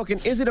 We're talking,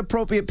 is it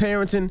appropriate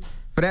parenting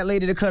for that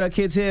lady to cut her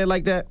kid's hair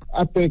like that?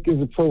 I think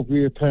it's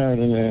appropriate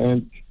parenting.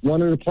 And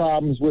one of the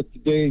problems with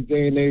today's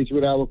day and age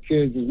with our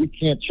kids is we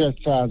can't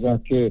chastise our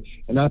kids.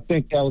 And I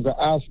think that was an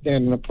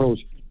outstanding approach.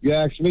 You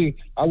ask me,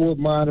 I wouldn't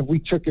mind if we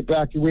took it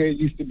back to where it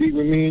used to be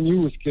when me and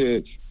you was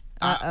kids.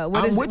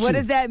 What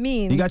does that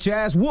mean? You got your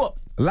ass whooped.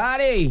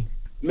 Lottie.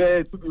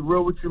 Man, to be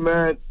real with you,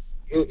 man,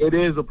 it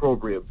is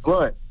appropriate.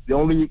 But the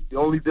only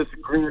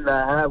disagreement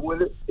I have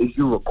with it is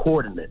you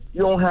recording it.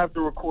 You don't have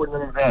to record it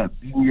in advance,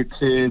 beating your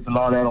kids and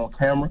all that on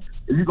camera.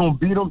 If you're going to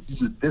beat them,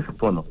 you just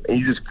discipline them, and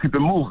you just keep it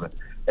moving.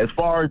 as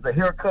far as the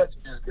haircuts,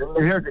 just give them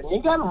the haircut. You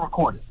ain't got to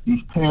record it.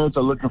 These parents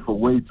are looking for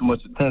way too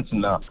much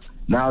attention now.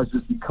 Now it's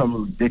just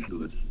becoming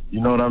ridiculous. You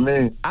know what I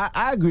mean?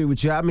 I agree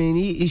with you. I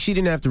mean, she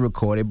didn't have to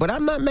record it, but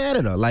I'm not mad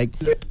at her. Like,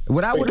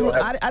 what I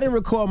didn't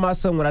record my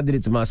son when I did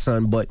it to my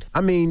son, but I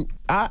mean,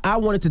 I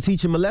wanted to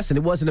teach him a lesson.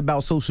 It wasn't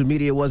about social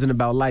media. It wasn't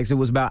about likes. It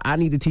was about, I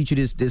need to teach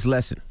you this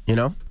lesson, you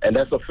know? And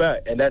that's a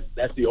fact. And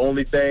that's the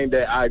only thing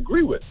that I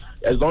agree with.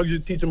 As long as you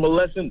teach them a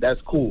lesson,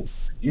 that's cool.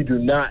 You do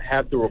not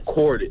have to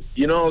record it.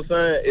 You know what I'm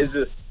saying? It's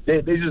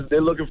just,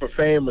 they're looking for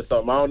fame or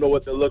something. I don't know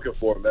what they're looking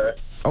for, man.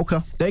 Okay.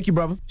 Thank you,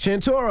 brother.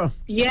 Shantora.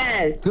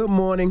 Yes. Good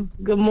morning.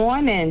 Good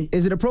morning.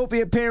 Is it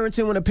appropriate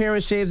parenting when a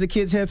parent shaves a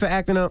kid's head for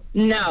acting up?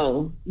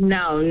 No.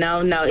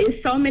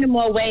 It's so many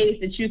more ways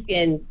that you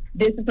can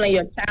discipline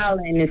your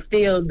child and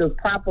instill the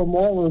proper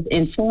morals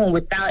into them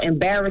without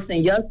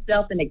embarrassing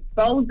yourself and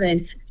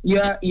exposing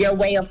your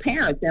way of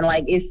parenting.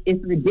 Like,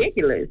 it's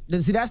ridiculous.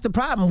 See, that's the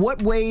problem.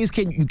 What ways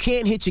you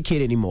can't hit your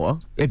kid anymore?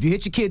 If you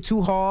hit your kid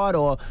too hard,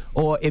 or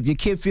if your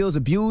kid feels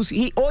abused,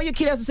 all your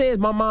kid has to say is,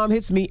 "My mom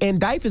hits me," and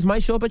diapers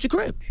might show up at your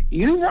crib.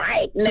 You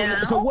right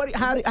now. So what?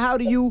 How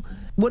do you?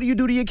 What do you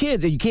do to your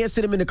kids? You can't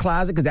sit them in the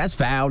closet because that's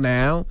foul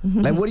now.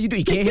 Like, what do? You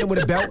can't hit them with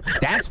a belt.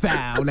 That's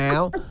foul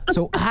now.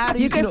 So how do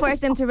you? You can force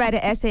them to write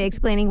an essay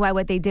explaining why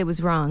what they did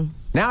was wrong.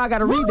 Now I got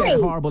to read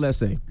that horrible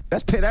essay.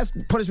 That's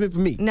punishment for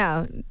me.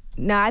 No,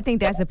 I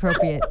think that's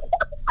appropriate.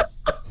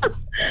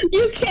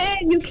 You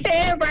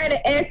can write an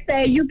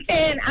essay. You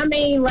can. I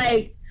mean,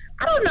 like,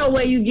 I don't know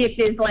where you get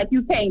this, like,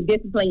 you can't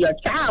discipline your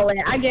child.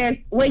 And I guess,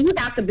 well, you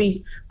have to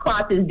be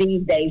cautious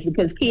these days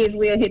because kids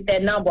will hit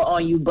that number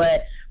on you.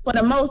 But for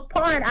the most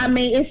part, I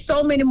mean, it's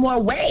so many more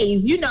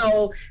ways, you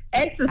know,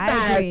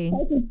 exercise,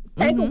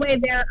 take away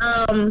their,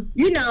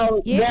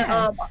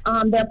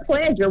 their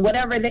pleasure,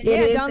 whatever it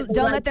is. Don't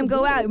let them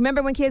go out.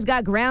 Remember when kids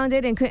got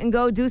grounded and couldn't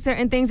go do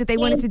certain things that they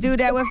wanted to do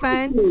that were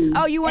fun?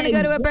 Oh, you want to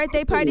go to a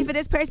birthday party for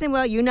this person?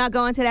 Well, you're not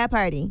going to that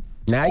party.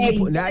 Now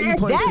you punish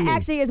that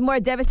actually is more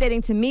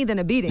devastating to me than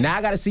a beating. Now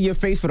I got to see your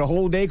face for the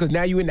whole day because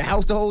now you in the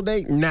house the whole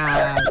day?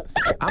 Nah.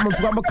 I'm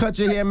gonna cut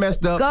your hair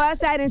messed up. Go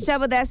outside and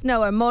shovel that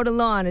snow or mow the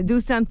lawn or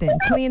do something.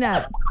 Clean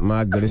up.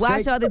 My goodness.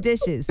 Wash all the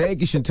dishes.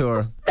 Thank you,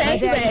 Shantora. My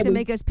dad used to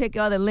make us pick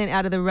all the lint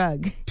out of the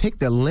rug. Pick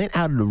the lint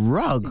out of the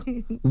rug?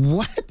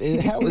 What the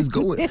hell is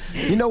going?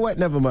 You know what?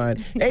 Never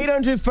mind.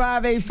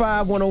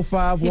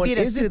 800-585-1051. He beat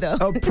us too, though.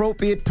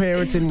 Appropriate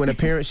parenting when a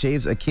parent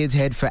shaves a kid's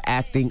head for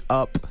acting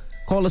up?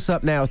 Call us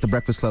up now. It's The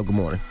Breakfast Club. Good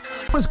morning.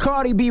 It's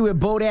Cardi B with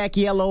Bodak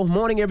Yellow.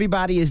 Morning,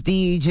 everybody. It's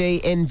DJ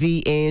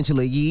NV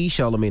Angela Yee,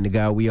 Charlamagne the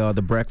Guy. We are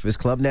The Breakfast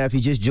Club. Now, if you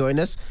just joined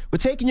us, we're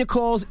taking your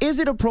calls. Is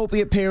it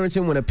appropriate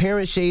parenting when a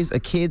parent shaves a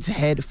kid's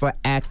head for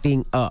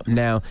acting up?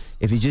 Now,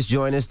 if you just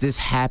joined us, this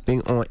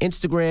happened on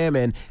Instagram,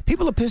 and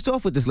people are pissed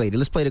off with this lady.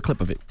 Let's play the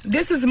clip of it.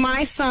 This is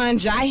my son,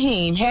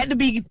 Jaheem. Had to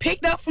be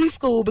picked up from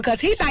school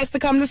because he likes to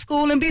come to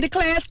school and be the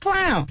class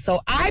clown.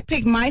 So I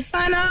picked my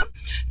son up,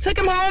 took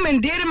him home,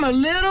 and did him a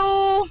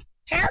little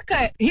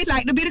haircut. He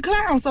liked to be the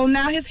clown, so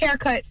now his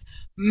haircuts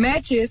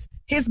matches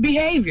his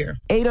behavior.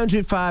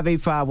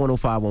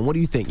 800-585-1051. What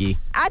do you think, Yee?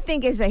 I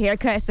think it's a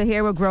haircut, so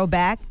hair will grow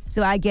back.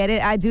 So I get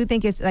it. I do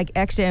think it's like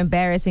extra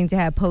embarrassing to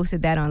have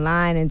posted that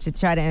online and to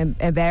try to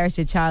embarrass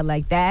your child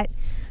like that.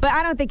 But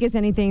I don't think it's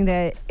anything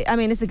that, I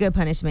mean, it's a good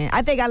punishment.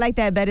 I think I like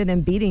that better than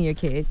beating your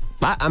kid.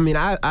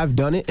 I've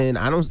done it, and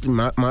I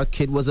don't. My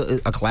kid was a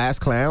class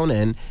clown,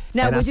 and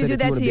now and would you do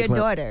that to your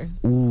daughter?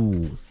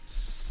 Ooh.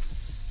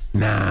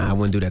 Nah, I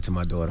wouldn't do that to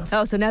my daughter.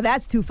 Oh, so now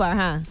that's too far,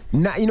 huh?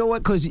 Nah, you know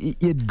what? Because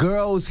your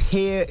girl's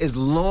hair is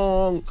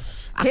long.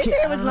 His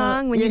hair was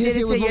long when you did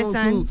it to your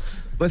son.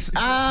 But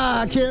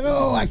I can't.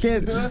 Oh, I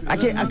can't. I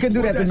couldn't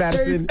do that to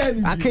Madison.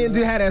 I can't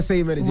have that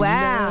same energy.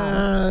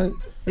 Wow. Nah.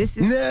 This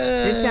sounds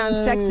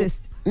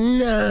sexist.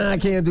 Nah, I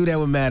can't do that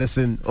with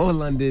Madison or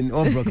London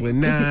or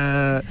Brooklyn.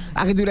 Nah,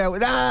 I can do that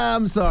with. Nah,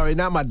 I'm sorry,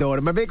 not my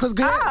daughter. My baby,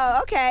 oh,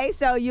 okay.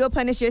 So you'll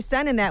punish your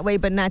son in that way,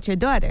 but not your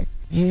daughter.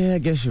 Yeah, I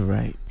guess you're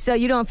right. So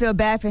you don't feel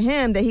bad for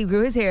him that he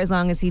grew his hair as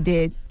long as he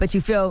did, but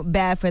you feel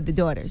bad for the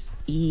daughters.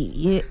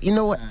 Yeah, you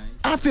know what?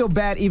 I feel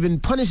bad even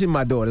punishing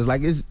my daughters.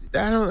 Like,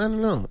 I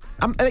don't know.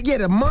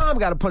 The mom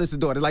got to punish the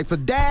daughter. Like, for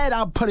dad,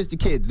 I'll punish the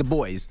kids, the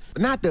boys,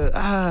 but not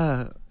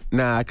the.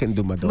 Nah, I couldn't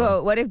do my daughter.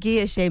 Well, what if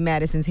Gia shaved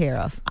Madison's hair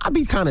off? I'd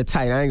be kind of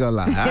tight. I ain't gonna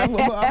lie.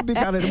 I'll be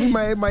kind of.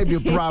 It might be a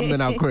problem in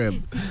our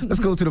crib. Let's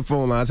go to the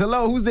phone lines.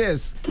 Hello, who's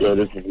this? Yeah,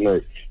 this is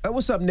Nick.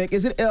 What's up, Nick?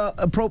 Is it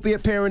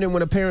appropriate parenting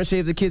when a parent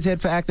shaves a kid's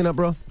head for acting up,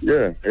 bro?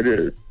 Yeah, it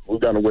is. We've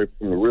gotten away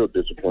from the real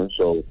discipline.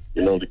 So,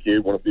 the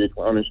kid want to be a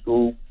clown in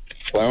school,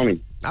 clowning.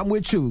 I'm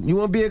with you. You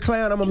want to be a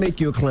clown? I'm going to make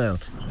you a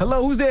clown.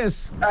 Hello, who's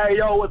this? Hey,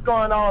 yo, what's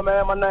going on,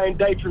 man? My name's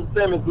Datron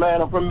Simmons,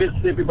 man. I'm from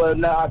Mississippi, but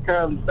now I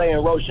currently stay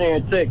in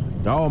Roshan, Texas.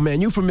 Oh, man,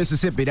 you from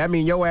Mississippi. That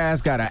mean your ass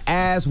got an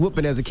ass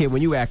whooping as a kid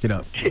when you acted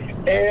up.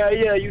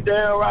 Yeah, you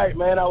damn right,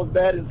 man. I was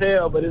bad as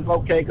hell, but it's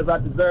okay because I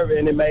deserve it,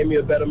 and it made me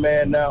a better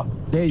man now.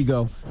 There you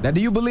go. Now, do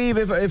you believe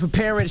if a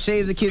parent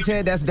shaves a kid's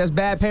head, that's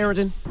bad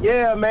parenting?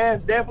 Yeah,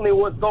 man, definitely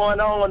what's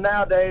going on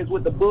nowadays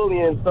with the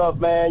bullying and stuff,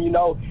 man. You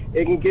know,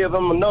 it can give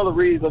them another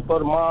reason for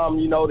the mom,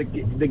 you know, to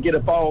get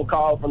a phone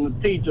call from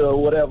the teacher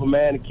or whatever,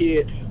 man. The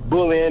kid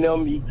bullying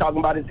him, he talking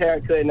about his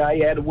haircut, now he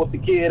had to whoop the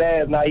kid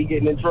ass, now he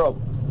getting in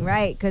trouble.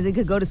 Right, because it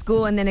could go to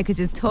school and then it could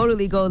just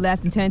totally go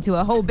left and turn into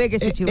a whole bigger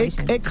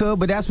situation. It could,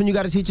 but that's when you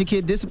got to teach your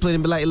kid discipline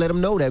and be like, let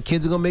them know that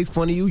kids are going to make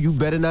fun of you. You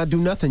better not do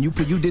nothing. You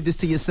did this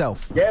to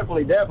yourself.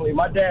 Definitely.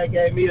 My dad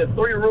gave me a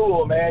 3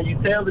 rule, man.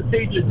 You tell the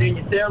teacher, then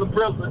you tell the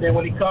principal, then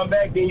when he come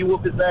back, then you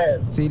whoop his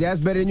ass. See, that's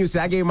better than you. See,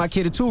 I gave my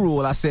kid a 2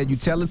 rule. I said, you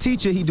tell the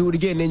teacher, he do it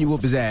again, then you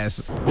whoop his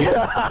ass.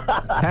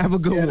 Have a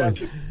good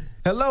one.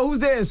 Hello, who's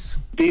this?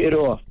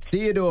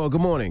 Theodore, good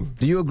morning.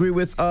 Do you agree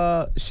with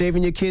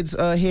shaving your kid's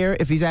hair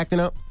if he's acting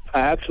up? I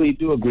actually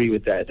do agree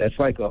with that. That's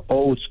like an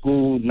old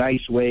school,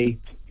 nice way,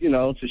 you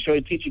know,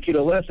 to teach your kid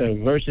a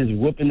lesson versus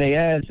whooping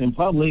their ass in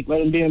public. Let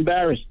them be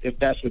embarrassed. If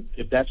that's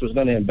what's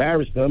going to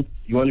embarrass them,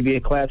 you want to be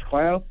a class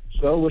clown?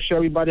 So we'll show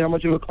everybody how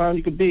much of a clown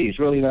you could be. It's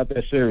really not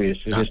that serious.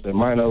 It's just a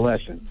minor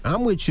lesson.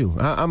 I'm with you.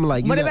 I'm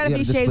like, what about if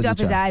he shaved off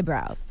his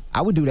eyebrows?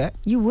 I would do that.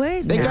 You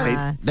would? They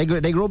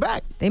grow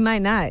back. They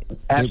might not.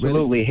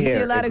 Absolutely. You see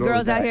a lot of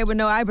girls out here with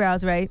no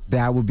eyebrows, right?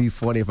 That would be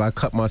funny if I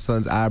cut my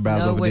son's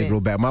eyebrows off and they grow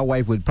back. My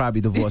wife would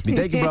probably divorce me.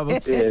 Thank you, brother.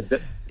 Yeah,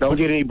 don't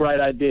get any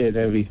bright ideas,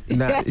 Envy.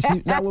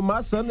 Now with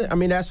my son, I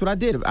mean, that's what I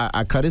did.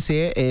 I cut his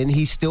hair, and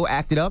he still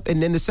acted up.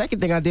 And then the second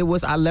thing I did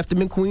was I left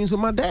him in Queens with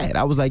my dad.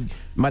 I was like,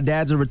 my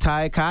dad's a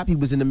retired cop. He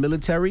was in the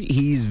military.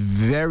 He's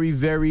very,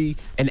 very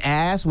an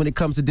ass when it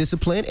comes to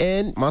discipline,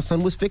 and my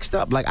son was fixed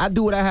up. Like, I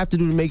do what I have to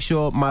do to make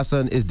sure my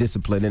son is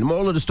disciplined. And the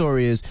moral of the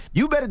story is,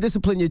 you better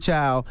discipline your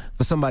child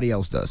for somebody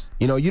else does.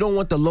 You know, you don't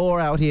want the law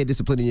out here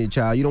disciplining your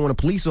child. You don't want a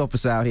police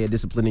officer out here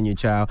disciplining your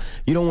child.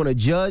 You don't want a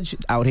judge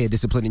out here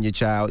disciplining your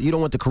child. You don't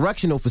want the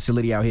correctional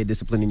facility out here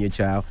disciplining your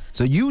child.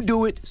 So you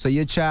do it so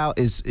your child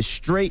is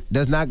straight,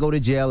 does not go to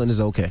jail, and is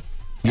okay.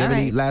 You have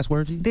any last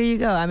words? There you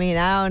go. I mean,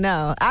 I don't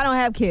know. I don't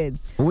have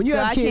kids. When you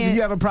have kids and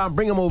you have a problem,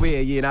 bring them over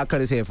here, and I'll cut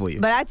his hair for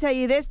you. But I tell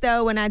you this,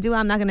 though, when I do,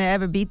 I'm not going to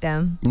ever beat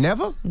them.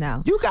 Never?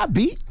 No. You got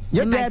beat?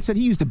 Your dad said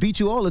he used to beat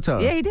you all the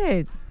time. Yeah, he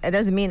did. That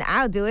doesn't mean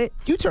I'll do it.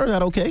 You turned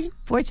out okay.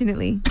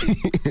 Fortunately.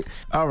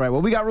 All right,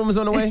 well, we got rumors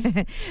on the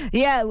way.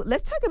 Yeah,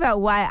 let's talk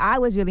about why I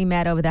was really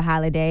mad over the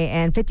holiday,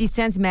 and 50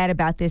 Cent's mad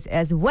about this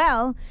as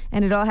well,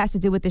 and it all has to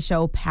do with the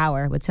show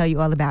Power. We'll tell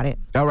you all about it.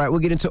 All right,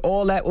 we'll get into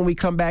all that when we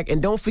come back,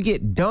 and don't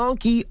forget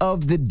Donkey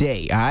of the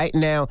Day, all right?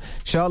 Now,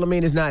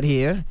 Charlamagne is not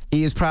here.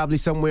 He is probably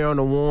somewhere on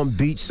a warm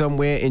beach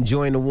somewhere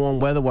enjoying the warm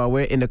weather while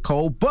we're in the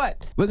cold,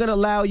 but we're going to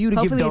allow you to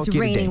give Donkey of the Day.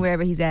 Hopefully it's raining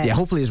wherever he's at. Yeah,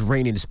 hopefully it's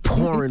raining. It's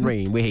pouring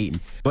rain. We're hating.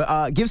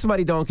 But give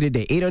somebody Donkey of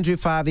the Day.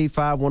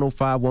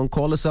 800-585-1051.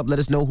 Call us up. Let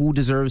us know who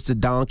deserves the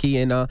donkey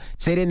and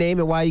say their name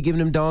and why you're giving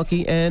them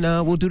donkey. And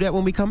we'll do that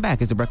when we come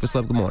back. It's the Breakfast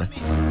Club. Good morning.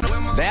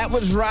 That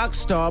was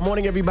Rockstar.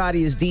 Morning,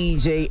 everybody. Is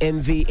DJ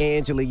Envy,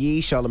 Angela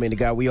Yee, Charlamagne the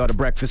Guy. We are the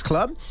Breakfast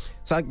Club.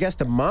 So I guess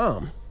the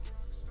mom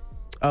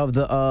of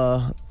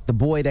the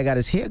boy that got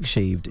his hair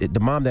shaved, the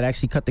mom that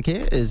actually cut the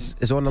hair is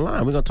on the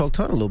line. We're going to talk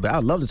to her in a little bit.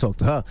 I'd love to talk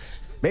to her.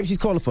 Maybe she's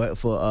calling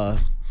for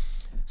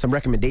some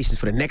recommendations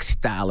for the next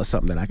style or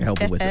something that I can help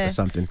her with or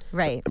something.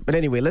 Right. But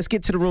anyway, let's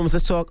get to the rumors.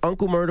 Let's talk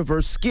Uncle Murda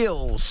versus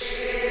Skills.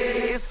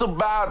 It's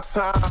about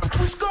time.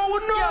 What's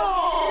going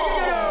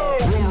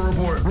on?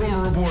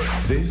 Rumor report.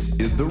 This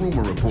is the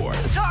Rumor Report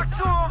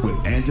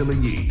with Angela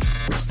Yee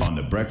on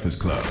the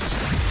Breakfast Club.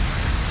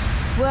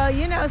 Well,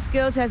 you know,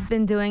 Skills has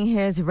been doing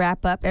his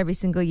wrap-up every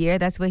single year.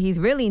 That's what he's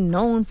really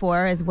known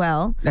for as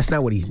well. That's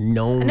not what he's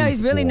known for. No,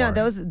 he's really known.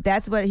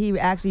 That's what he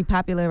actually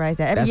popularized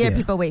that. Every year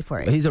people wait for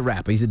it. He's a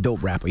rapper. He's a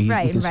dope rapper. He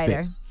can writer.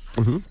 Spit.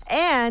 Mm-hmm.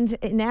 And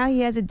now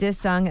he has a diss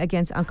song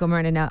against Uncle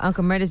Murda. Now,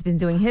 Uncle Murda's been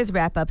doing his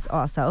wrap-ups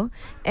also.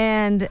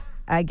 And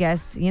I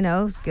guess, you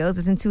know, Skills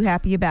isn't too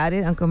happy about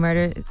it. Uncle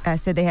Murda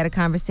said they had a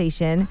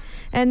conversation.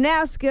 And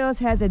now Skills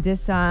has a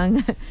diss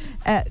song.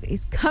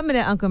 He's coming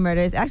at Uncle Murda.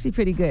 It's actually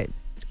pretty good.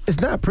 It's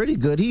not pretty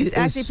good. It's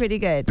actually pretty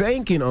good.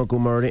 Banking Uncle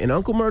Murda, and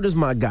Uncle Murda's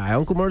my guy.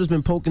 Uncle Murda's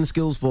been poking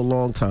Skills for a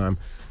long time.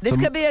 This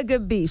could be a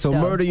good beef. So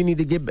Murda, you need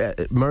to get back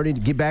in the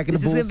booth. This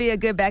is gonna be a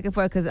good back and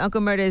forth because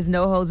Uncle Murda is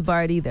no holds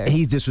barred either.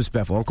 He's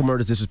disrespectful. Uncle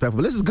Murda's disrespectful.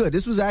 But this is good.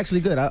 This was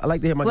actually good. I like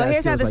to hear my guy. Well,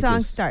 here's how the like song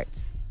this.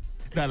 starts.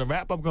 Now the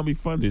wrap up gonna be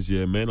fun this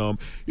year, man.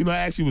 You know, I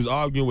actually was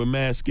arguing with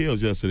Mad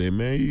Skills yesterday,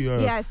 man.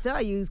 Yeah, I saw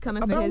you. He was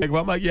coming for his.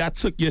 I'm like, yeah, I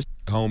took your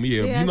homie.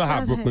 Yeah, you know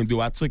how Brooklyn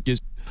do. I took your.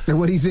 And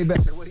what he say back?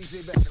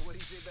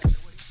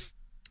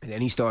 And then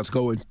he starts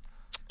going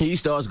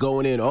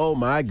in. Oh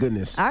my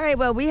goodness. All right,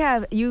 well,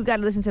 you got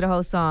to listen to the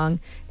whole song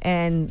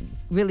and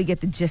really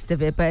get the gist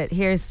of it. But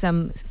here's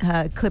some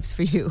clips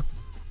for you.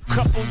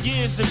 Couple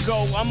years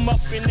ago, I'm up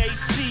in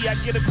AC. I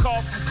get a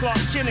call from Clark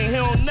Kent, and he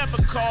don't never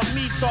call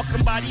me talking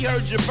about he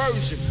heard your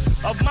version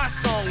of my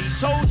song. He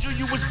told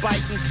you was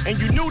biting, and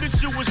you knew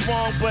that you was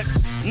wrong, but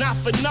not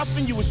for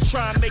nothing, you was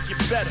trying to make it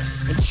better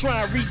and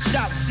try and reach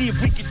out, see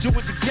if we could do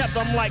it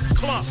together. I'm like,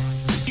 Clark,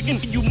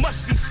 you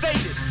must be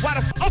faded. Why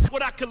the fuck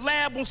would I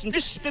collab on some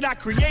shit that I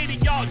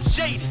created? Y'all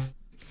jaded.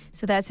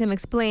 So that's him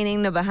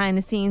explaining the behind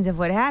the scenes of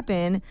what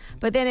happened.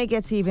 But then it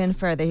gets even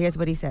further. Here's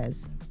what he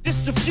says.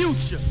 This the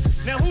future.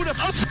 Now who the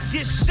fuck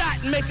get shot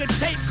and make a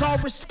tape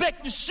called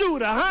Respect the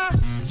Shooter, huh?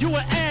 You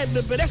an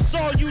ad-lib, but that's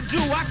all you do.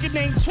 I can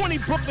name 20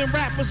 Brooklyn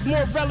rappers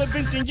more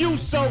relevant than you,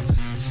 so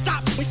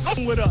stop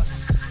with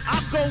us.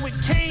 I'll go with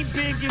Kane,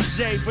 Big, and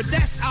Jay, but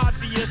that's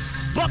obvious.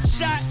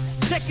 Buckshot,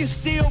 Tekken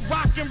Steel,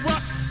 Rock and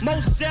Ruck,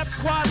 Most Def,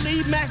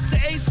 Quali, Master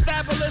Ace,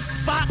 Fabulous,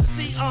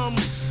 Foxy,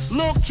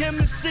 Lil Kim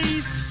and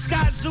C's,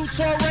 Scott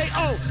Zutore,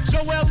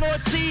 Joel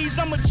Ortiz,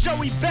 I'm a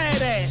Joey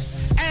Badass.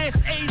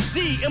 Ass AZ,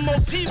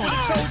 MOP would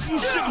have told you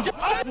shouldn't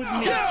fuck with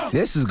me.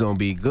 This is gonna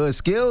be good.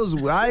 Skills,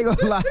 I ain't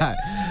gonna lie.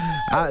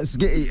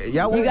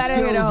 Y'all You gotta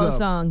hear the whole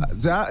song.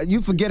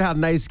 You forget how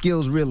nice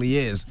Skills really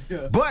is.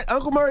 Yeah. But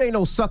Uncle Murder ain't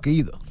no sucker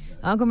either.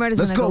 Uncle Murder's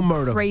Let's gonna go go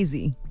Murder.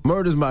 crazy.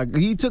 Murder's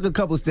he took a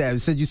couple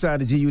stabs. Said you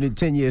signed the G Unit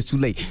 10 years too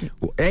late.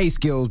 Hey,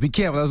 Skills, be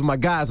careful. Those are my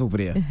guys over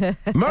there.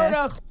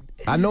 Murder!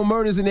 I know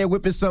Murder's in there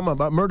whipping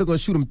something up. Murder gonna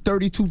shoot him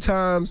 32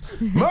 times.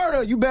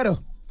 Murder, you better.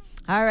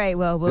 All right,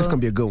 well, This is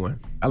gonna be a good one.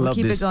 I love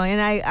keep this. it going.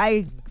 And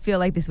I feel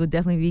like this would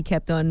definitely be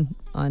kept on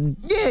in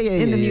the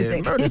Yeah.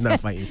 music. Murder's not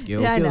fighting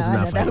Skills. Yeah, I Skills is know,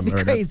 not that fighting would be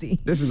Murder. crazy.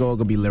 This is all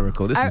gonna be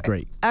lyrical. This is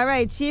great. All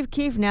right, Chief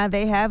Keef. Now,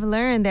 they have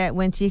learned that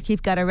when Chief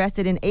Keef got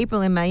arrested in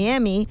April in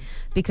Miami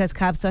because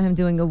cops saw him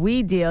doing a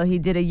weed deal, he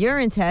did a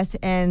urine test,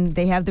 and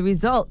they have the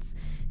results.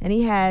 And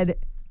he had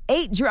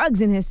 8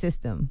 drugs in his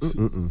system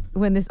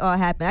when this all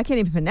happened. I can't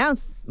even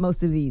pronounce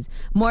most of these.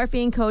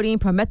 Morphine, codeine,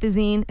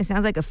 promethazine. It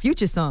sounds like a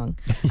Future song.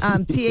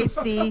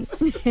 THC.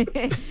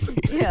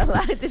 Yeah, a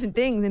lot of different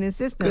things in his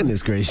system.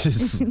 Goodness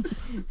gracious.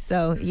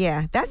 So,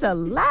 yeah, that's a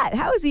lot.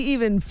 How is he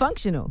even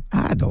functional?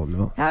 I don't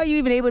know. How are you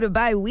even able to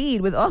buy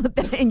weed with all of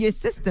that in your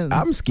system?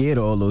 I'm scared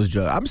of all those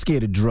drugs. I'm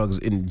scared of drugs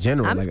in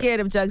general. I'm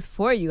scared of drugs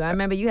for you. I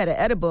remember you had an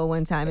edible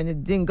one time and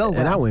it didn't go well.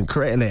 And I went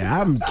crazy.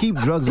 Keep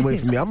drugs away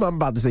from me. I'm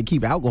about to say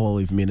keep alcohol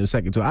away from me in a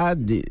second. So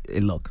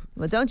look.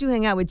 Well, don't you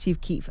hang out with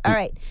Chief Keef. All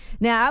right.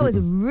 Now, I was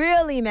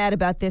really mad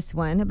about this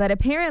one, but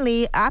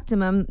apparently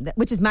Optimum,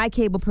 which is my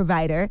cable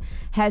provider,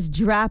 has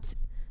dropped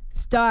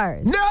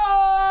Stars. No!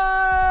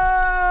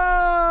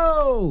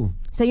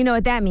 So you know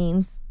what that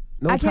means.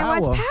 No I can't power.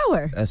 watch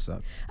Power. That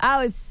sucks.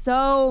 I was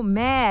so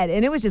mad,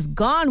 and it was just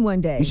gone one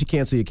day. You should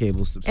cancel your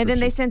cable subscription. And then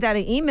they sent out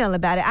an email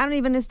about it. I don't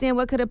even understand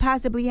what could have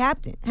possibly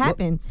happened.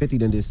 Well, 50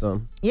 done did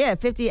something. Yeah,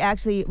 50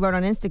 actually wrote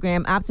on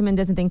Instagram, Optimum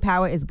doesn't think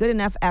Power is good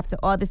enough after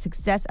all the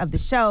success of the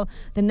show.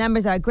 The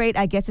numbers are great.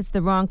 I guess it's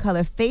the wrong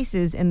color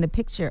faces in the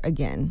picture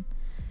again.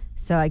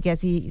 So I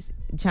guess he's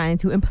trying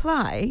to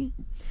imply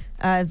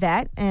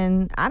that.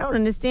 And I don't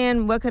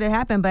understand what could have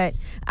happened, but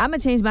I'm going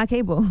to change my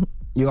cable.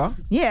 You are?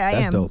 Yeah, I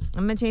That's am. dope.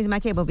 I'm going to change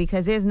my cable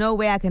because there's no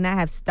way I can not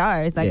have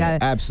Stars.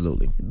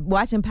 Absolutely.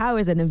 Watching Power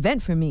is an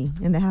event for me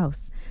in the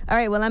house. All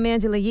right, well, I'm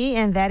Angela Yee,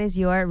 and that is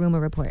your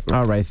Rumor Report.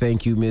 All right,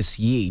 thank you, Miss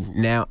Yee.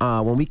 Now,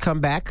 when we come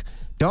back,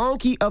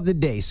 Donkey of the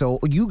Day. So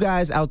you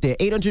guys out there,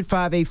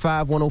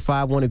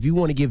 800-585-1051, if you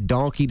want to give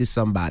Donkey to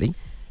somebody,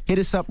 hit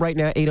us up right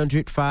now,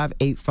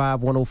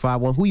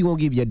 800-585-1051. Who you want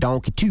to give your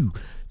donkey to?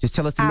 Just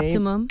tell us the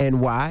Optimum. name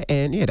and why.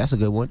 And, yeah, that's a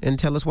good one. And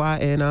tell us why,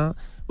 and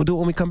we'll do it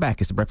when we come back.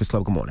 It's The Breakfast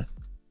Club. Good morning.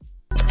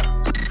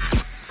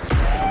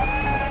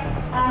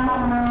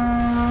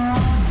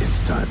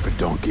 It's time for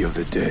Donkey of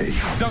the Day.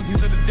 Donkeys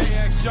of the Day,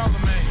 ask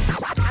Charlemagne.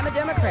 I'm a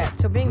Democrat,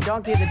 so being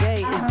Donkey of the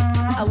Day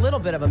is a little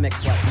bit of a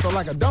mixed one. So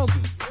like a donkey.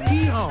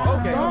 Hee-haw.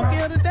 Okay.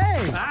 Donkey of the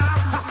Day.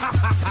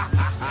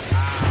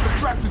 The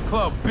Breakfast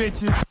Club,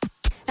 bitches.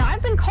 Now,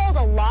 I've been called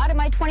a lot in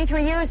my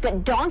 23 years,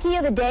 but Donkey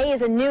of the Day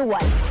is a new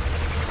one.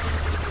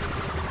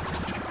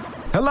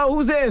 Hello,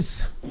 who's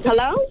this?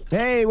 Hello?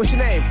 Hey, what's your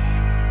name?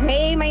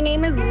 Hey, my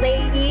name is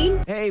Lady.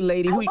 Hey,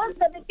 Lady. I wanted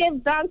to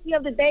give Donkey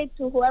of the Day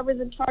to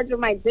whoever's in charge of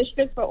my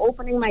district for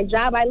opening my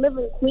job. I live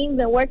in Queens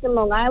and work in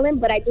Long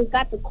Island, but I just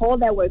got the call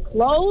that we're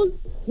closed.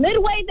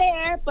 Midway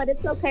there, but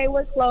it's okay,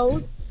 we're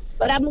closed.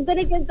 But I'm going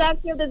to give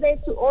Donkey of the Day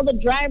to all the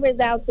drivers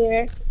out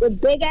there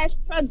with big-ass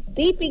trucks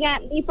beeping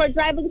at me for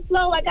driving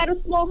slow. I got a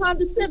small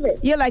Honda Civic.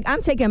 You're like,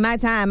 I'm taking my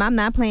time. I'm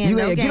not playing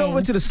no games. Get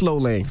over to the slow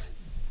lane.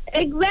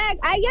 Exact.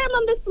 I am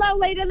on the slow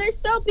lane, and they're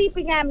still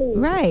beeping at me.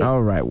 Right.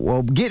 All right.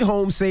 Well, get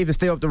home safe and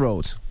stay off the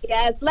roads.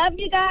 Yes. Love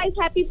you guys.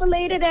 Happy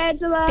belated,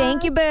 Angela.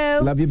 Thank you,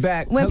 boo. Love you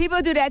back. When people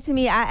do that to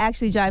me, I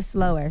actually drive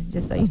slower,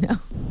 just so you know.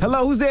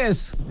 Hello, who's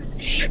this?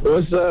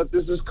 What's up?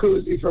 This is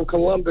Koozie from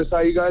Columbus. How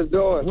you guys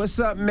doing? What's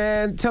up,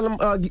 man? Tell them,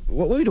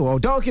 what are we doing? Oh,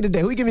 donkey today.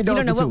 Who you giving donkey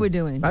to? You don't know what we're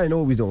doing. I didn't know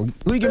what we was doing.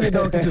 Who you giving a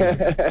donkey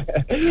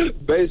to?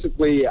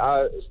 Basically,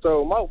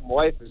 so my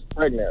wife is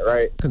pregnant,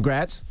 right?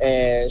 Congrats.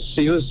 And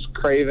she was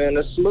craving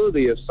a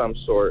smoothie of some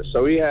sort.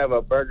 So we have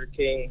a Burger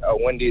King,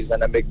 a Wendy's,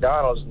 and a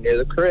McDonald's near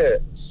the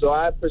crib. So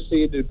I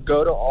proceeded to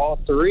go to all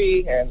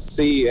three and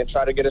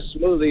try to get a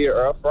smoothie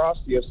or a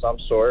Frosty of some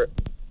sort.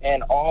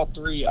 And all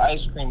three ice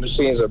cream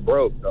machines are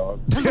broke,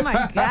 dog. Oh,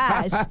 my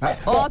gosh.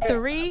 All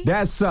three?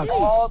 That sucks.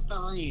 All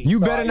three.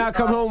 You better not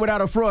come home without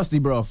a Frosty,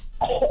 bro.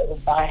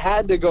 I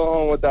had to go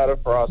home without a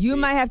frosty. You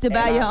might have to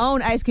buy your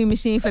own ice cream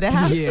machine for the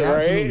house. Yeah,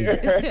 Right?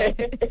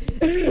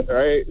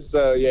 Right?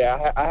 So,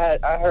 yeah,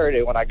 I heard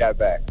it when I got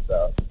back,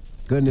 so.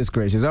 Goodness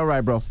gracious. All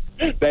right, bro.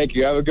 Thank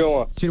you. Have a good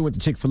one. Chilling with the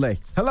Chick-fil-A.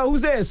 Hello,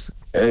 who's this?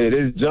 Hey,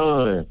 this is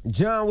John.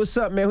 John, what's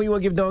up, man? Who you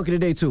want to give donkey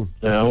today to?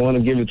 I want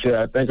to give it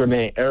to, I think her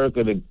name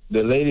Erica, the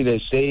lady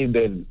that shaved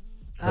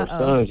her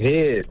son's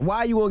head.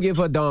 Why you want to give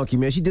her donkey,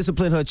 man? She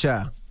disciplined her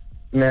child.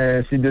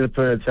 Man, she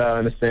disciplined her child, I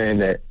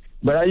understand that.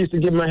 But I used to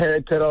get my hair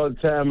cut all the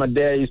time. My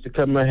dad used to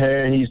cut my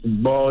hair, and he used to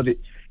bald it.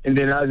 And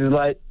then I was just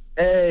like,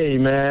 hey,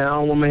 man, I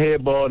don't want my hair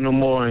bald no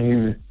more.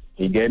 And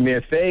he gave me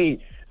a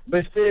fade.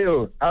 But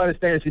still, I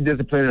understand she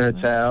disciplining her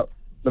child.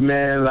 But,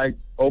 man, like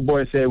old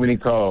boy said when he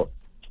called,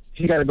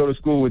 she got to go to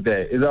school with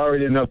that. There's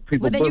already enough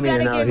people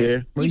bullying out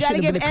here. You got to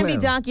give Envy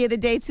donkey of the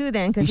day, too,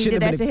 then, because he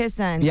did that to his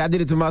son. Yeah, I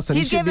did it to my son.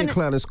 He should be a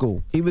clown in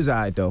school. He was all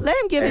right, though.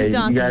 Let him give his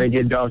donkey. You got to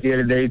get donkey of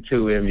the day,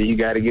 too, Envy. You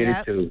got to get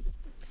it, too.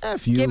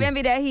 F you. Give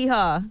Envy that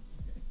hee-haw.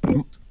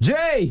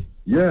 Jay!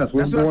 Yes, That's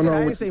what's what I going said.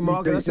 on? I didn't say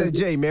Marcus. I said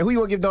Jay, man. Who you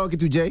want to give donkey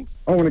to, Jay?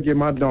 I want to give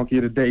my donkey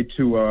of the day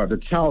to the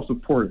Child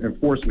Support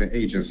Enforcement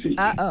Agency.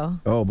 Uh-oh.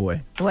 Oh,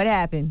 boy. What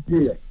happened?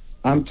 Yeah,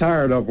 I'm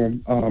tired of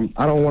them.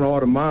 I don't want all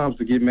the moms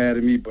to get mad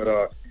at me,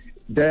 but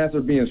dads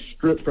are being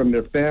stripped from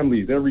their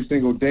families every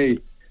single day,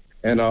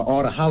 and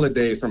all the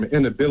holidays from an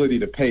inability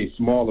to pay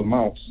small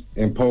amounts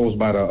imposed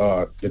by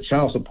the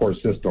child support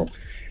system.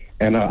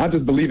 And I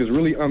just believe it's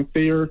really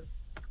unfair.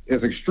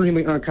 It's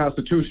extremely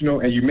unconstitutional,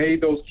 and you made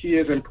those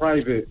kids in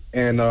private,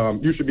 and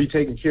you should be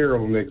taking care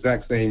of them the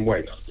exact same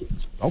way.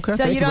 Okay.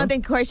 So you don't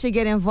think courts should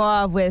get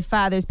involved with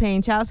fathers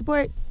paying child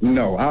support?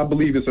 No, I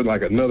believe it's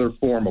like another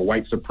form of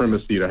white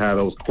supremacy to have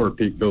those court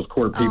people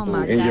Oh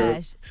my in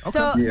gosh.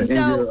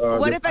 your.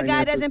 What if a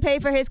guy doesn't pay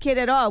for his kid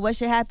at all? What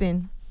should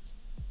happen?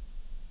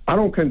 I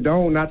don't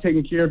condone not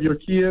taking care of your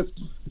kids.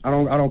 I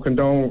don't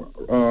condone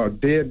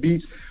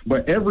deadbeats.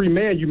 But every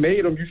man, you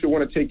made them, you should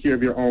want to take care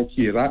of your own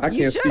kids. I can't.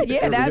 You should,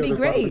 yeah, that'd be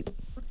great.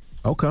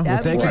 Okay,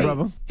 well, thank you,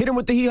 brother. Hit him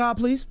with the hee-haw,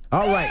 please.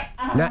 All right.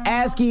 Now,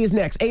 Ask Yee is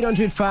next.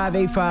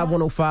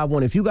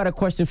 800-585-1051. If you got a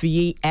question for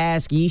Yee,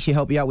 Ask Yee. She'll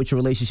help you out with your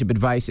relationship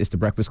advice. It's The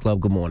Breakfast Club.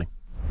 Good morning.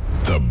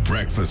 The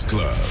Breakfast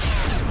Club.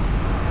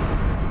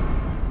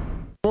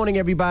 Morning,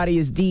 everybody.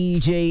 It's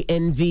DJ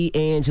NV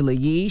Angela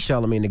Yee,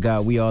 Charlamagne the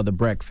God. We are The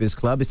Breakfast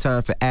Club. It's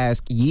time for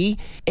Ask Yee.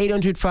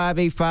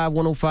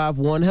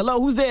 800-585-1051.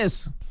 Hello, who's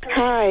this?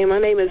 Hi, my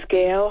name is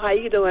Gail. How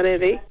you doing,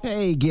 Evie?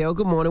 Hey, Gail.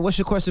 Good morning. What's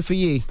your question for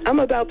Yee?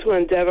 I'm about to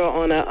endeavor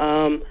on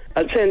a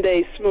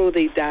 10-day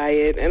smoothie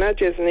diet, and I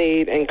just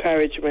need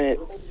encouragement.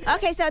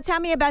 Okay, so tell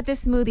me about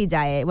this smoothie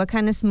diet. What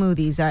kind of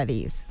smoothies are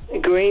these?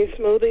 Green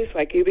smoothies,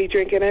 like you be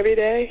drinking every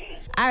day?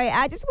 All right,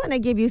 I just want to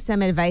give you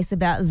some advice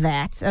about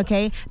that,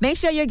 okay? Make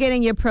sure you're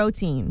getting your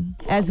protein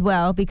as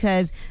well,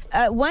 because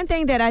one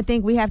thing that I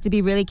think we have to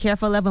be really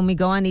careful of when we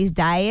go on these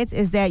diets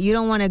is that you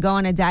don't want to go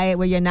on a diet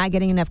where you're not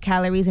getting enough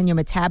calories and your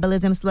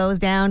metabolism slows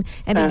down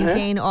and then you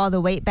gain all the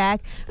weight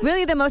back.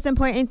 Really, the most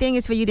important thing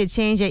is for you to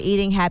change your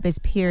eating habits,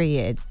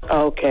 period.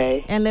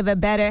 Okay. And live a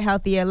better,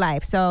 healthier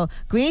life. So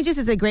green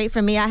juices are great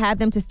for me. I have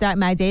them to start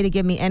my day to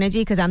give me energy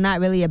because I'm not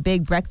really a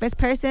big breakfast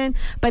person.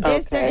 But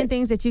there's certain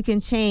things that you can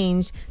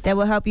change that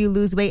will help you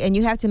lose weight, and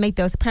you have to make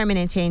those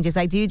permanent changes.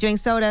 Like, do you drink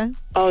soda?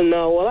 Oh,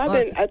 no. Well,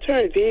 I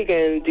turned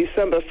vegan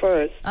December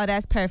 1st. Oh,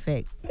 that's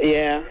perfect.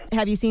 Yeah.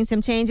 Have you seen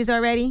some changes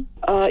already?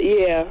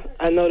 Yeah.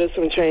 I noticed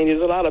some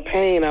changes. A lot of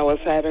pain I was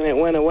having, it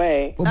went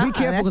away. Well, be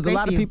careful, because a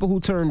lot of people who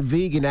turn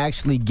vegan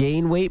actually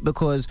gain weight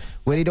because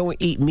when they don't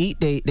eat meat,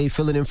 they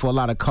fill it in for a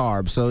lot of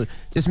carbs. So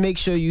just make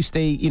sure you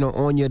stay,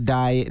 on your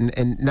diet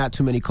and not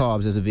too many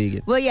carbs as a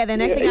vegan. Well, yeah, the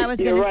next thing I was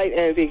going to You're right,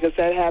 Envy, because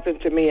that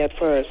happened to me at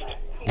first.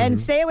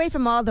 And stay away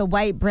from all the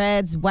white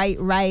breads, white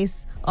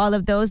rice, all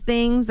of those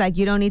things. Like,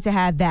 you don't need to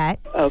have that.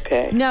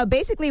 Okay. No,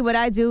 basically what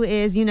I do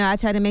is, I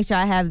try to make sure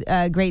I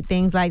have great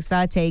things like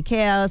sauteed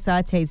kale,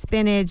 sauteed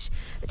spinach.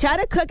 Try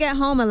to cook at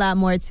home a lot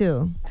more,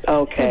 too.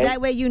 Okay. Because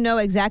that way you know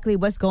exactly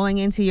what's going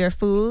into your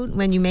food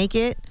when you make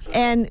it.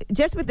 And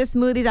just with the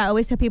smoothies, I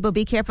always tell people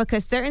be careful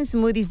because certain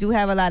smoothies do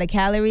have a lot of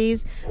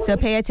calories. So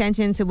pay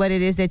attention to what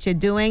it is that you're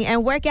doing.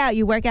 And work out.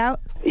 You work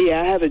out?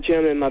 Yeah, I have a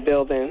gym in my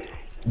building.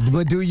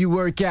 But do you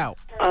work out?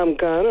 I'm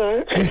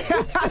gonna.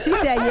 She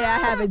said, yeah,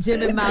 I have a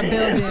gym in my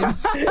building.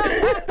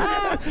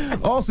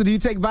 Also, do you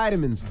take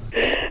vitamins?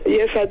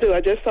 Yes, I do. I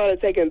just started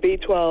taking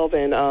B12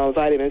 and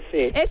vitamin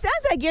C. It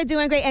sounds like you're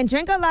doing great. And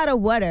drink a lot of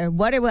water.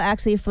 Water will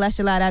actually flush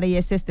a lot out of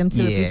your system,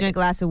 too, if you drink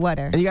lots of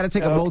water. And you got to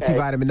take a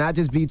multivitamin, not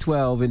just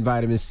B12 and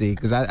vitamin C,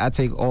 because I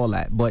take all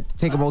that. But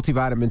take a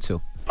multivitamin,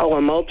 too. Oh,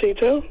 a multi,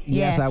 too?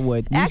 Yes, I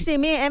would. Actually,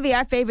 me and Envy,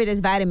 our favorite is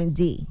vitamin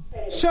D.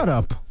 Shut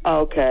up.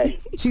 Okay.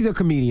 She's a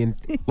comedian.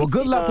 Well,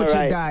 good luck with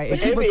your diet.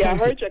 But Envy, I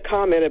heard your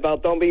comment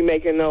about don't be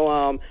making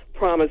no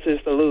promises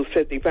to lose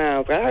 50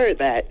 pounds. I heard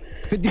that.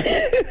 But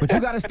you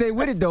got to stay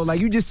with it though. Like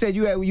you just said,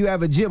 you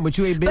have a gym, but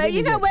you ain't been. But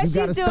you know what she's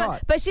doing?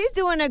 Start. But she's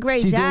doing a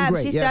great She's job. doing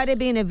great, She yes. started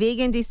being a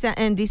vegan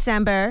in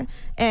December,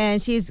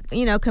 and she's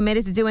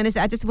committed to doing this.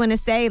 I just want to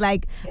say,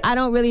 like, I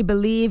don't really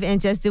believe in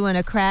just doing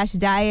a crash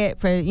diet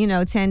for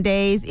 10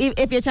 days.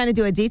 If you're trying to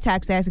do a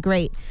detox, that's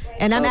great.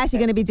 And I'm actually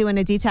going to be doing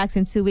a detox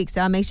in 2 weeks,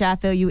 so I'll make sure I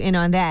fill you in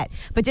on that.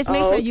 But just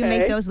make sure you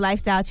make those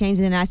lifestyle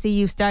changes, and I see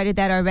you've started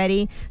that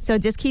already. So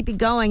just keep it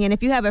going. And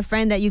if you have a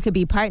friend that you could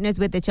be partners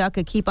with, that y'all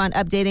could keep on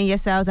updating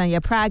yourselves on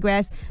your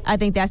progress, I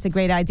think that's a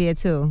great idea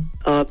too.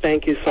 Oh,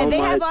 thank you so much. And they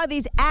have all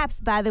these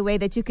apps, by the way,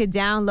 that you could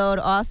download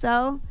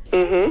also.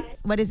 Mm-hmm.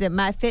 What is it,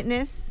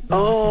 MyFitness?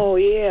 Oh,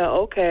 yeah,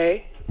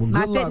 okay.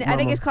 I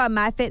think it's called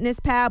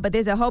MyFitnessPal, but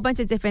there's a whole bunch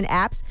of different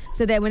apps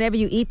so that whenever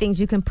you eat things,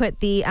 you can put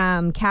the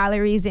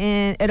calories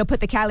in. It'll put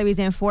the calories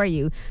in for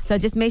you. So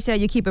just make sure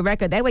you keep a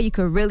record. That way you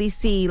can really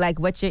see like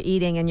what you're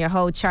eating and your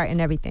whole chart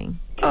and everything.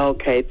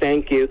 Okay,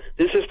 thank you.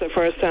 This is the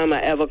first time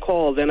I ever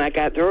called, and I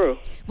got through.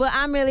 Well,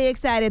 I'm really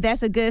excited.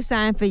 That's a good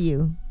sign for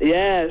you.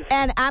 Yes.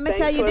 And I'm going to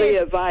tell you Thanks this. for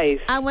the advice.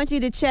 I want you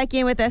to check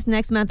in with us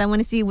next month. I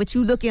want to see what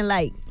you looking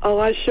like. Oh,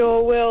 I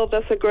sure will.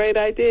 That's a great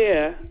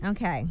idea.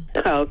 Okay.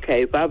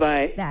 Okay,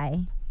 bye-bye. Bye.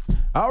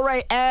 All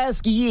right,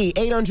 Ask Yee,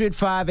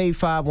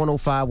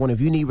 800-585-1051.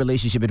 If you need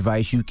relationship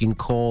advice, you can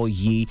call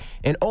Yee.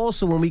 And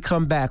also, when we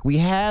come back, we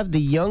have the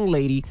young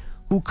lady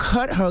who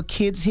cut her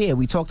kid's hair.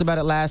 We talked about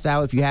it last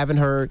hour. If you haven't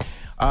heard,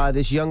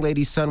 this young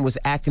lady's son was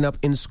acting up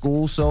in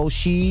school, so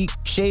she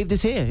shaved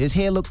his hair. His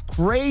hair looked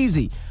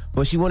crazy,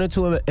 but she wanted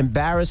to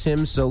embarrass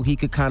him so he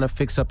could kind of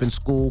fix up in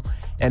school.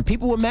 And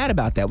people were mad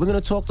about that. We're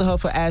going to talk to her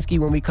for Ask Yee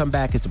when we come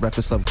back. It's The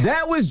Breakfast Club.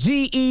 That was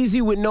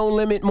G-Eazy with No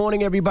Limit.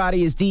 Morning,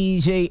 everybody. It's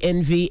DJ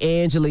NV,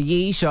 Angela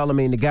Yee,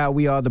 Charlamagne the Guy.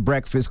 We are The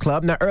Breakfast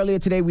Club. Now, earlier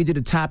today, we did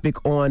a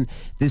topic on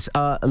this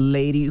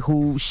lady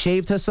who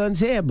shaved her son's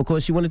hair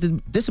because she wanted to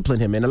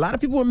discipline him. And a lot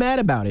of people were mad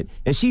about it.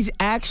 And she's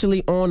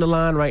actually on the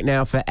line right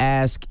now for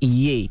Ask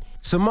Yee.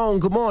 Simone,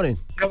 good morning.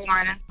 Good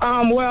morning.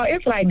 Well,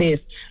 it's like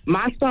this.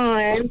 My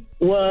son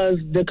was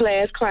the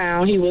class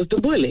clown. He was the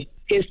bully.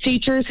 His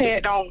teachers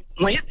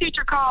when his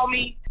teacher called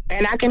me,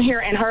 and I can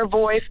hear in her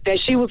voice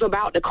that she was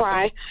about to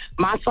cry.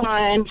 My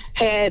son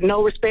had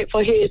no respect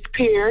for his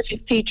peers, his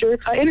teachers,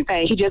 or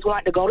anything. He just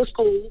wanted to go to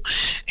school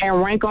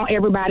and rank on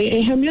everybody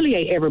and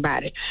humiliate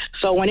everybody.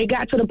 So when it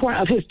got to the point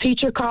of his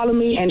teacher calling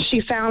me and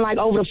she sounded like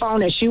over the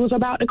phone that she was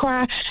about to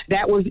cry,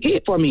 that was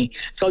it for me.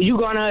 So you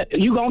gonna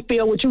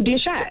feel what you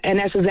dish out, and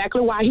that's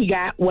exactly why he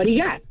got what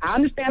he got. I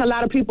understand a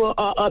lot of people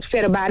are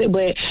upset about it,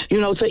 but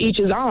to each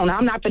his own.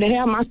 I'm not gonna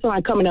have my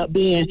son coming up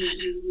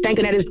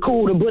thinking that it's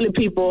cool to bully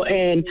people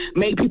and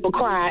make people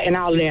cry and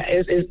all of that.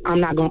 I'm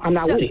not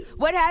with it.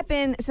 What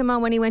happened,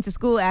 Simone, when he went to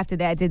school after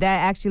that? Did that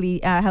actually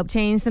help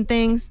change some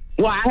things?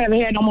 Well, I haven't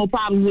had no more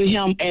problems with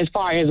him as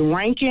far as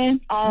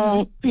ranking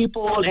on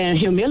people and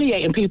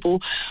humiliating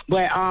people.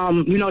 But,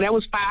 that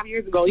was 5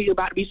 years ago. He was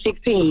about to be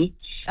 16.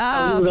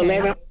 Oh, he was okay.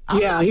 11.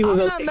 I'm he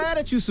was. not mad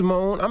at you,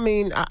 Simone. I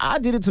mean, I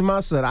did it to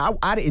my son.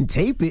 I didn't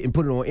tape it and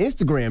put it on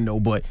Instagram, though,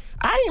 but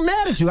I ain't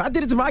mad at you. I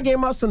did it to I gave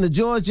my son to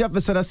George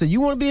Jefferson. I said,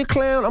 you want to be a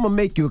clown? I'm going to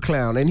make you a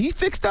clown. And he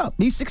fixed up.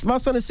 My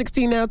son is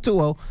 16 now,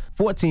 too.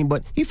 14,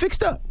 but he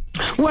fixed up.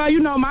 Well,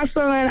 my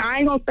son, I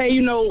ain't gonna say,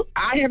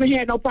 I haven't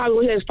had no problem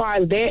with him as far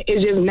as that.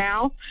 It's just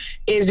now,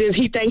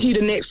 he think he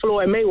the next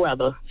Floyd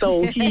Mayweather.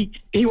 So he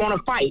want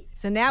to fight.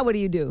 So now what do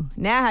you do?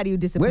 Now how do you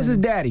discipline Where's his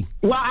him? daddy?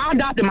 Well, I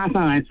adopted my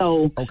son.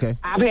 So okay.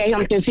 I've had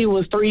him since he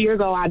was 3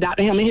 years old. I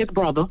adopted him and his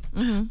brother.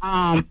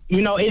 Mm-hmm.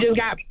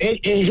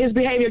 His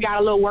behavior got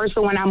a little worse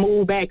when I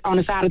moved back on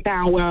the side of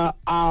town where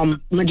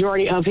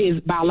majority of his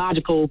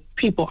biological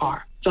people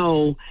are.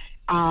 So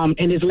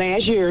in this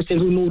last year,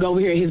 since we moved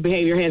over here, his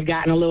behavior has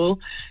gotten a little,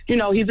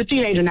 he's a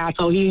teenager now,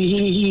 so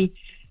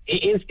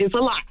it's a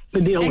lot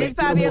to deal with. And it's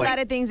probably a lot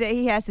of things that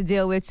he has to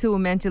deal with, too,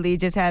 mentally,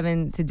 just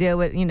having to deal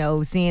with,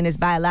 seeing his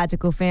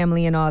biological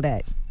family and all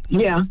that.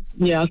 Yeah.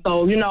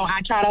 So,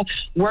 I try to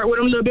work with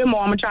him a little bit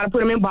more. I'm going to try to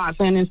put him in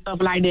boxing and stuff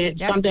like that.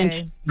 That's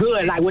something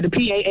good, like with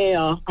the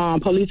PAL,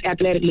 Police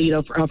Athletic League.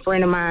 A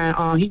friend of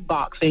mine, he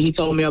boxed, and he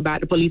told me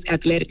about the Police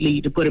Athletic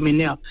League to put him in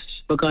there.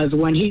 Because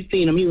when he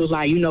seen him, he was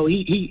like,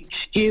 he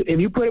if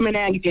you put him in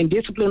there and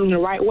discipline him the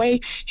right way,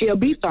 he'll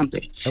be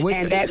something.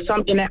 And that's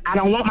something that I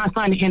don't want my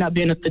son to end up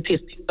being a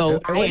statistic. So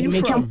I had to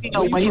make him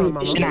feel what he was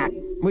dishing out.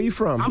 Where you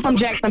from? I'm from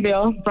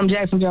Jacksonville,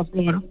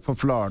 Florida. From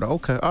Florida.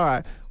 Okay. All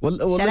right.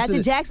 Well, shout out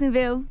to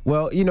Jacksonville.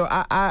 Well,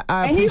 I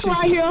and he's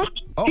right here.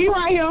 He's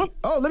right here.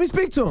 Oh, let me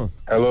speak to him.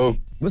 Hello.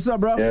 What's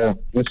up, bro? Yeah,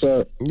 what's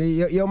up?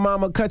 Your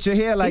mama cut your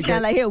hair like that.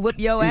 Sound like he'll whip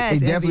your ass. It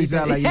definitely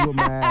sound like you whip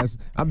my ass.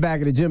 I'm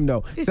back at the gym,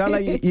 though. Sound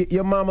like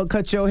your mama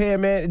cut your hair,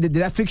 man. Did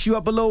that fix you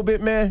up a little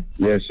bit, man?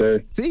 Yes,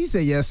 sir. See, he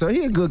said yes, sir.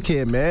 He a good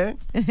kid, man.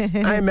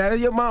 I ain't mad at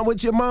your mom.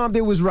 What your mom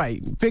did was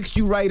right. Fixed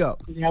you right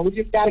up. Yeah, we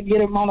just got to get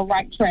him on the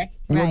right track.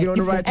 You want to get on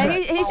the right track?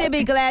 And he should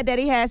be glad that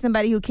he has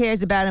somebody who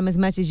cares about him as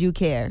much as you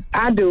care.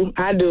 I do.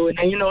 And,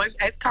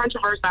 it's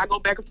controversial. I go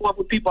back and forth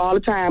with people all the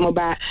time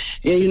about,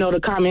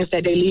 the comments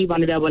that they leave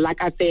under there. But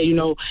like I said,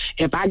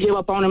 if I give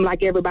up on him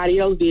like everybody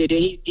else did, then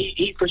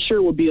he for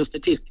sure will be a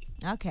statistic.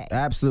 Okay.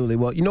 Absolutely.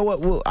 Well, you know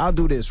what? I'll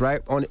do this,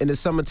 right? In the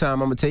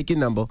summertime, I'm going to take your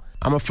number.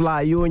 I'm going to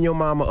fly you and your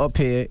mama up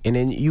here, and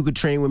then you could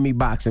train with me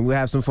boxing. We'll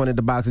have some fun at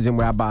the boxing gym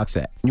where I box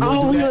at. You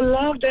want to do that? I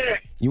love that.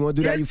 You want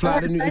to do that? You fly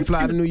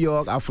to New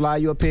York. I'll fly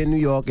you up here in New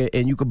York,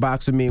 and you could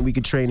box with me, and we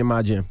could train in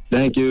my gym.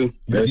 Thank you.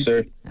 Yes,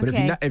 sir. But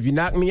if you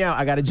knock me out,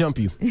 I got to jump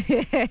you.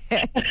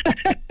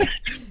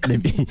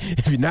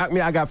 If you knock me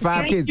out, I got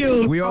 5 kids.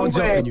 We all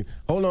jumping you.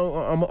 Hold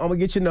on, I'm going to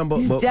get your number.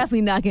 He's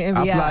definitely knocking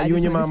Envy out. I'll fly you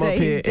and your mama up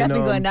here. He's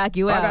definitely going to knock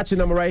you out. I got your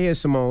number right here,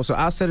 Simone. So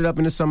I'll set it up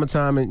in the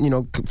summertime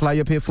and, fly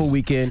you up here for a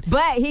weekend.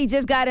 But he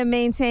just got to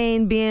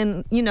maintain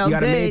being, you got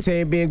to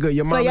maintain being good.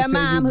 Your for your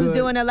mom who's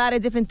doing a lot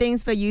of different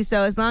things for you.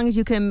 So as long as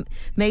you can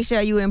make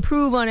sure you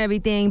improve on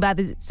everything by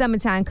the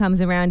summertime comes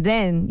around,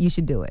 then you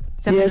should do it.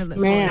 Yes,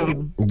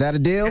 ma'am. Is that a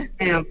deal? Yes,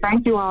 ma'am.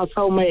 Thank you all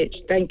so much.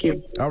 Thank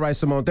you. All right,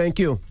 Simone. Thank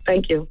you.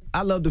 Thank you.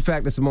 I love the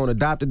fact that Simone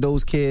adopted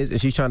those kids,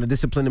 and she's trying to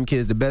discipline them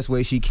kids the best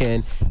way she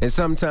can. And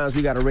sometimes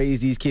we got to raise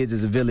these kids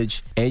as a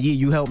village. And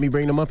you help me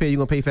bring them up here. You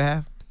gonna pay for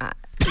half?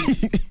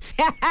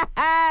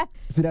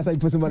 See, that's how you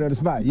put somebody on the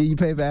spot. Yeah, you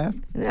pay for half?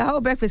 The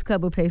whole Breakfast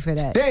Club will pay for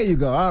that. There you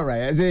go. All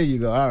right. There you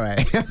go. All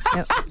right.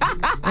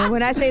 And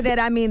when I say that,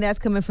 I mean that's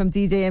coming from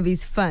DJ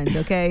Envy's fund,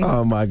 okay?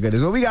 Oh, my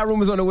goodness. Well, we got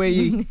rumors on the way,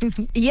 Yee.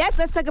 Yes,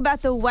 let's talk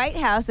about the White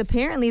House.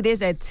 Apparently,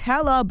 there's a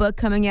tell-all book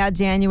coming out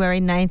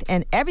January 9th,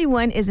 and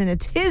everyone is in a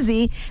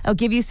tizzy. I'll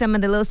give you some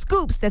of the little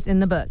scoops that's in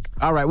the book.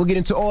 All right, we'll get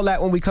into all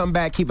that when we come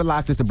back. Keep it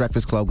locked. It's the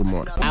Breakfast Club. Good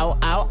morning. Ow,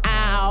 ow,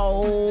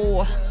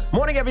 ow.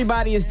 Morning,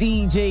 everybody. It's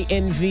DJ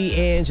Envy,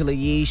 Angela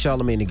Yee,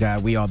 Charlamagne the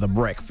God. We are the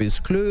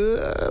Breakfast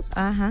Club.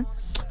 Uh-huh.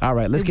 All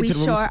right, let's get to the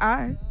rumors. We sure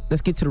are.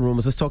 Let's get to the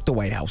rumors. Let's talk the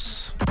White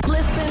House.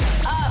 Listen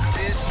up.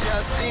 This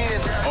just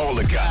in. All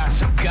the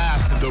gossip.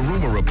 The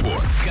Rumor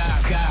Report.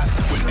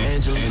 Gossip. With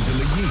Angela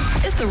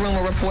Yee. It's the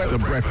Rumor Report. The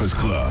Breakfast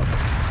Club.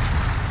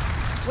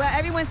 Well,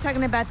 everyone's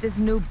talking about this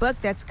new book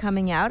that's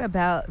coming out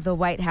about the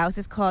White House.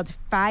 It's called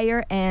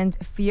Fire and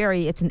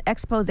Fury. It's an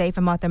expose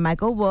from author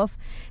Michael Wolff,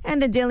 and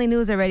the Daily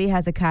News already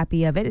has a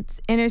copy of it.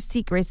 It's Inner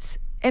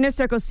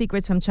Circle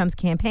Secrets from Trump's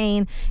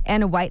campaign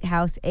and White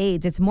House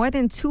aides. It's more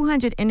than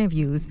 200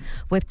 interviews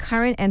with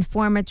current and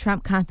former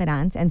Trump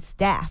confidants and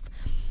staff.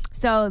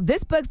 So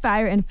this book,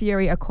 Fire and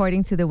Fury,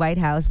 according to the White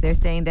House, they're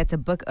saying that's a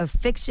book of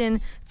fiction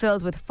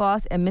filled with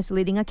false and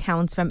misleading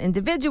accounts from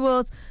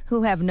individuals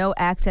who have no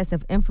access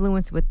of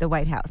influence with the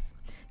White House.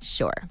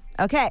 Sure.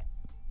 Okay.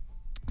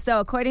 So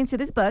according to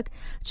this book,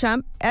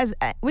 Trump, as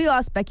we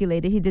all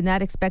speculated, he did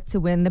not expect to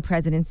win the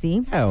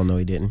presidency. Hell no,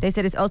 he didn't. They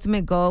said his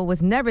ultimate goal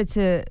was never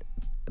to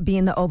be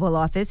in the Oval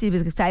Office. He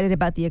was excited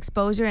about the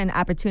exposure and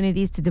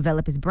opportunities to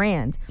develop his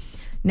brand.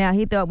 Now,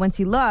 he thought once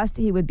he lost,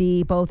 he would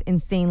be both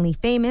insanely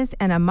famous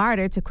and a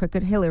martyr to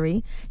crooked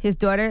Hillary. His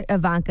daughter,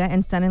 Ivanka,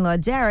 and son-in-law,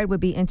 Jared, would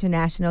be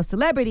international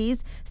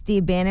celebrities.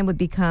 Steve Bannon would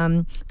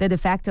become the de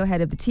facto head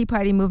of the Tea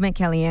Party movement.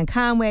 Kellyanne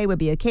Conway would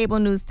be a cable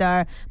news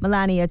star.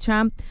 Melania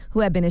Trump,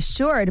 who had been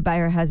assured by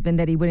her husband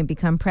that he wouldn't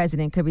become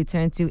president, could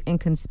return to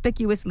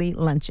inconspicuously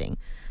lunching.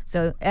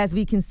 So, as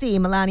we can see,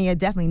 Melania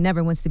definitely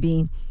never wants to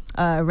be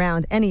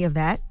around any of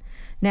that.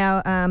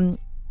 Now,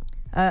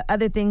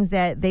 other things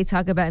that they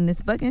talk about in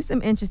this book, and there's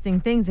some interesting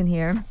things in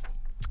here.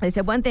 They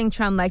said one thing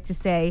Trump liked to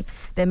say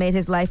that made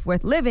his life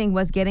worth living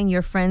was getting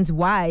your friends'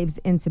 wives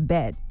into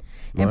bed.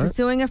 In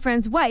pursuing a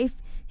friend's wife,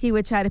 he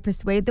would try to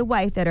persuade the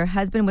wife that her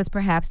husband was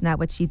perhaps not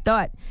what she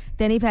thought.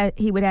 Then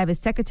he would have his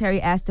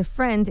secretary ask the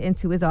friend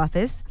into his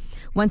office.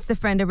 Once the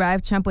friend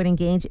arrived, Trump would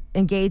engage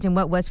in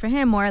what was for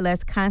him more or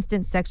less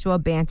constant sexual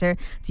banter.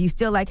 Do you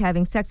still like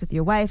having sex with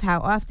your wife?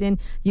 How often?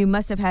 You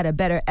must have had a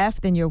better F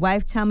than your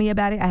wife. Tell me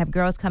about it. I have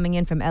girls coming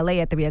in from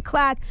LA at 3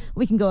 o'clock.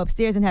 We can go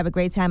upstairs and have a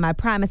great time. I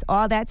promise.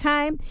 All that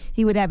time,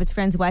 he would have his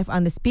friend's wife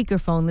on the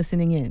speakerphone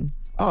listening in.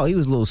 Oh, he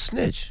was a little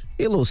snitch.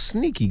 He a little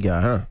sneaky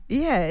guy, huh?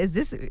 Yeah, is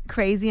this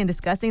crazy and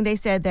disgusting? They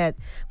said that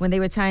when they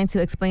were trying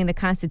to explain the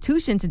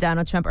Constitution to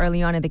Donald Trump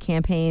early on in the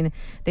campaign,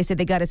 they said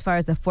they got as far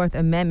as the Fourth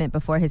Amendment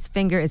before his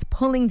finger is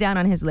pulling down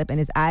on his lip and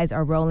his eyes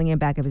are rolling in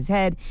back of his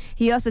head.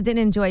 He also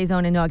didn't enjoy his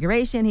own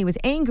inauguration. He was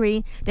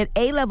angry that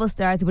A-level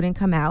stars wouldn't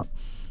come out.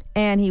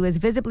 And he was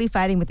visibly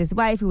fighting with his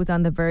wife, who was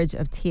on the verge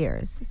of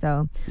tears.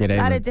 So a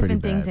lot of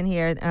different things in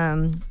here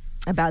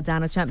about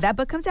Donald Trump. That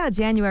book comes out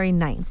January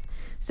 9th.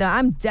 So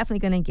I'm definitely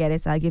going to get it.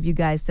 So I'll give you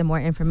guys some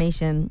more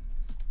information.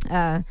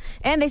 And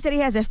they said he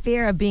has a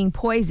fear of being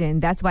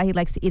poisoned. That's why he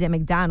likes to eat at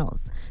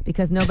McDonald's,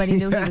 because nobody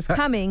knew he was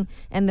coming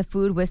and the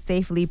food was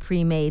safely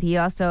pre-made. He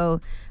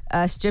also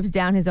strips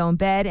down his own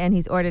bed, and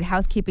he's ordered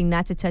housekeeping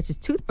not to touch his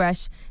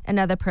toothbrush and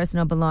other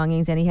personal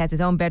belongings. And he has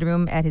his own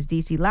bedroom at his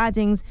D.C.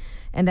 lodgings.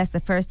 And that's the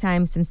first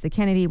time since the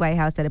Kennedy White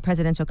House that a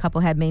presidential couple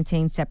had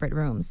maintained separate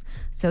rooms.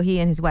 So he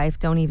and his wife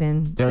don't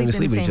even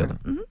sleep with each other.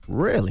 Mm-hmm.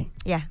 Really?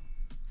 Yeah.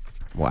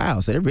 Wow,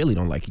 so they really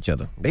don't like each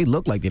other. They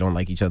look like they don't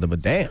like each other,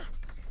 but damn.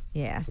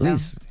 Yeah. So.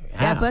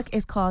 That book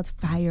is called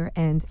Fire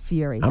and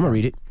Fury. I'm going to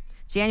read it.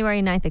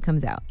 January 9th it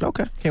comes out.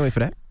 Okay. Can't wait for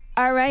that.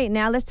 All right,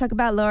 now let's talk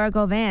about Laura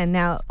Govan.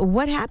 Now,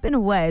 what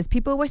happened was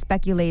people were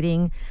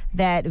speculating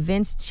that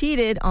Vince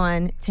cheated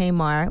on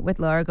Tamar with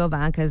Laura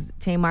Govan because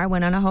Tamar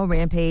went on a whole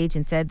rampage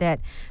and said that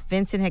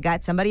Vincent had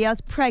got somebody else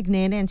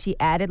pregnant and she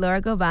added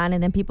Laura Govan,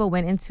 and then people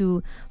went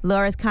into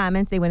Laura's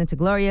comments. They went into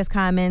Gloria's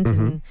comments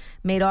and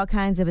made all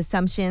kinds of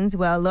assumptions.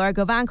 Well, Laura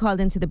Govan called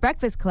into the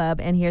Breakfast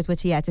Club, and here's what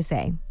she had to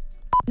say.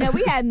 Now,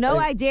 we had no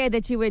idea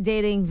that you were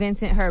dating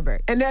Vincent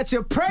Herbert. And that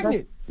you're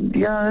pregnant.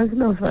 Yeah, it's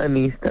no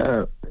funny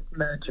stuff. It's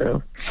not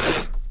true.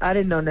 I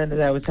didn't know none of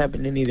that was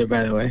happening either,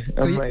 by the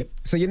way.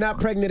 So you're not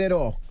pregnant at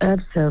all?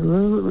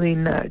 Absolutely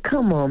not.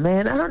 Come on,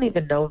 man. I don't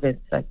even know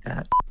Vince like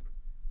that.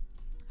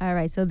 All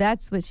right, so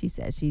that's what she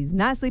says. She's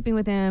not sleeping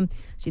with him.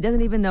 She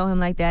doesn't even know him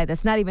like that.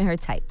 That's not even her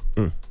type.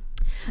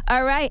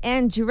 All right,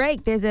 and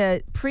Drake, there's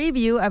a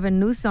preview of a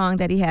new song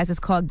that he has. It's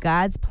called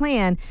God's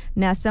Plan.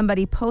 Now,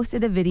 somebody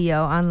posted a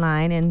video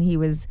online, and he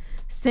was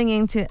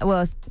singing to,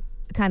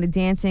 kind of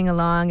dancing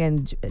along,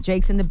 and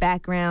Drake's in the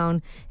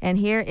background. And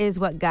here is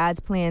what God's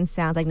Plan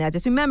sounds like. Now,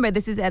 just remember,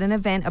 this is at an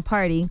event, a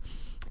party,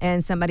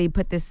 and somebody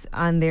put this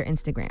on their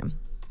Instagram.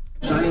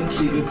 Trying to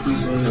keep it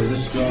peaceful is a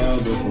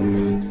struggle for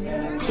me.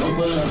 Don't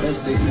pull up at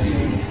 6 a.m.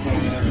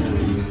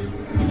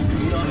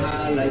 You know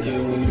how I like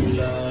it when you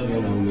love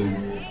it on me.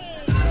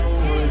 I don't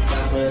want to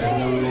die for them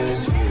to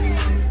miss me.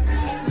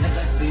 As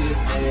I see the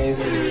things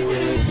that they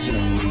rich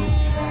on me.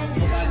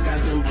 Hope I got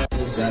some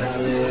brothers that I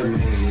live me.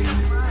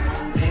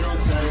 They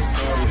don't tell the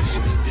story,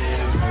 shit is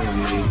different from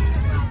me.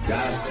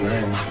 God's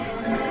plan.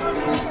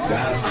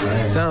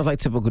 Sounds like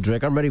typical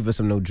Drake. I'm ready for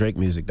some no Drake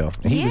music, though.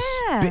 He was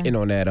spitting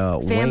on that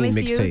Wayne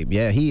mixtape.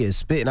 Yeah, he is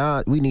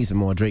spitting. We need some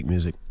more Drake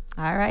music.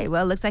 All right.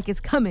 Well, it looks like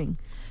it's coming.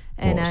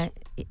 And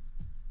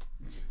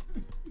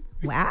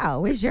wow,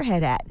 where's your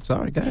head at?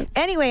 Sorry, go ahead.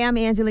 Anyway, I'm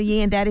Angela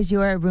Yee, and that is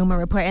your Rumor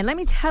Report. And let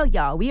me tell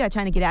y'all, we are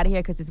trying to get out of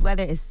here because this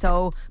weather is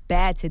so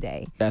bad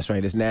today. That's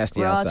right. It's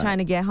nasty outside. We're all trying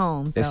to get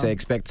home. They so say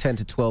expect 10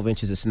 to 12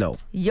 inches of snow.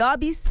 Y'all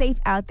be safe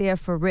out there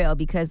for real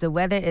because the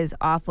weather is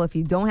awful. If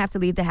you don't have to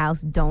leave the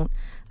house, don't.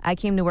 I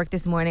came to work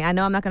this morning. I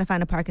know I'm not going to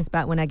find a parking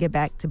spot when I get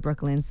back to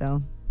Brooklyn,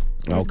 so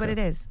that's what it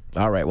is.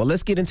 All right, well,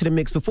 let's get into the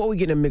mix. Before we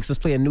get in the mix, let's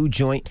play a new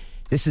joint.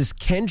 This is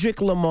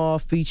Kendrick Lamar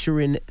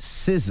featuring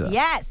SZA.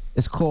 Yes.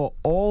 It's called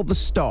All the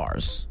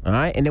Stars. All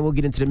right, and then we'll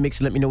get into the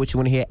mix. Let me know what you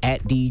want to hear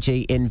at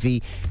DJ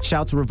Envy.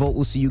 Shout out to Revolt.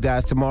 We'll see you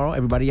guys tomorrow.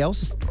 Everybody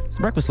else, it's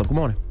the Breakfast Club. Good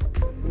morning.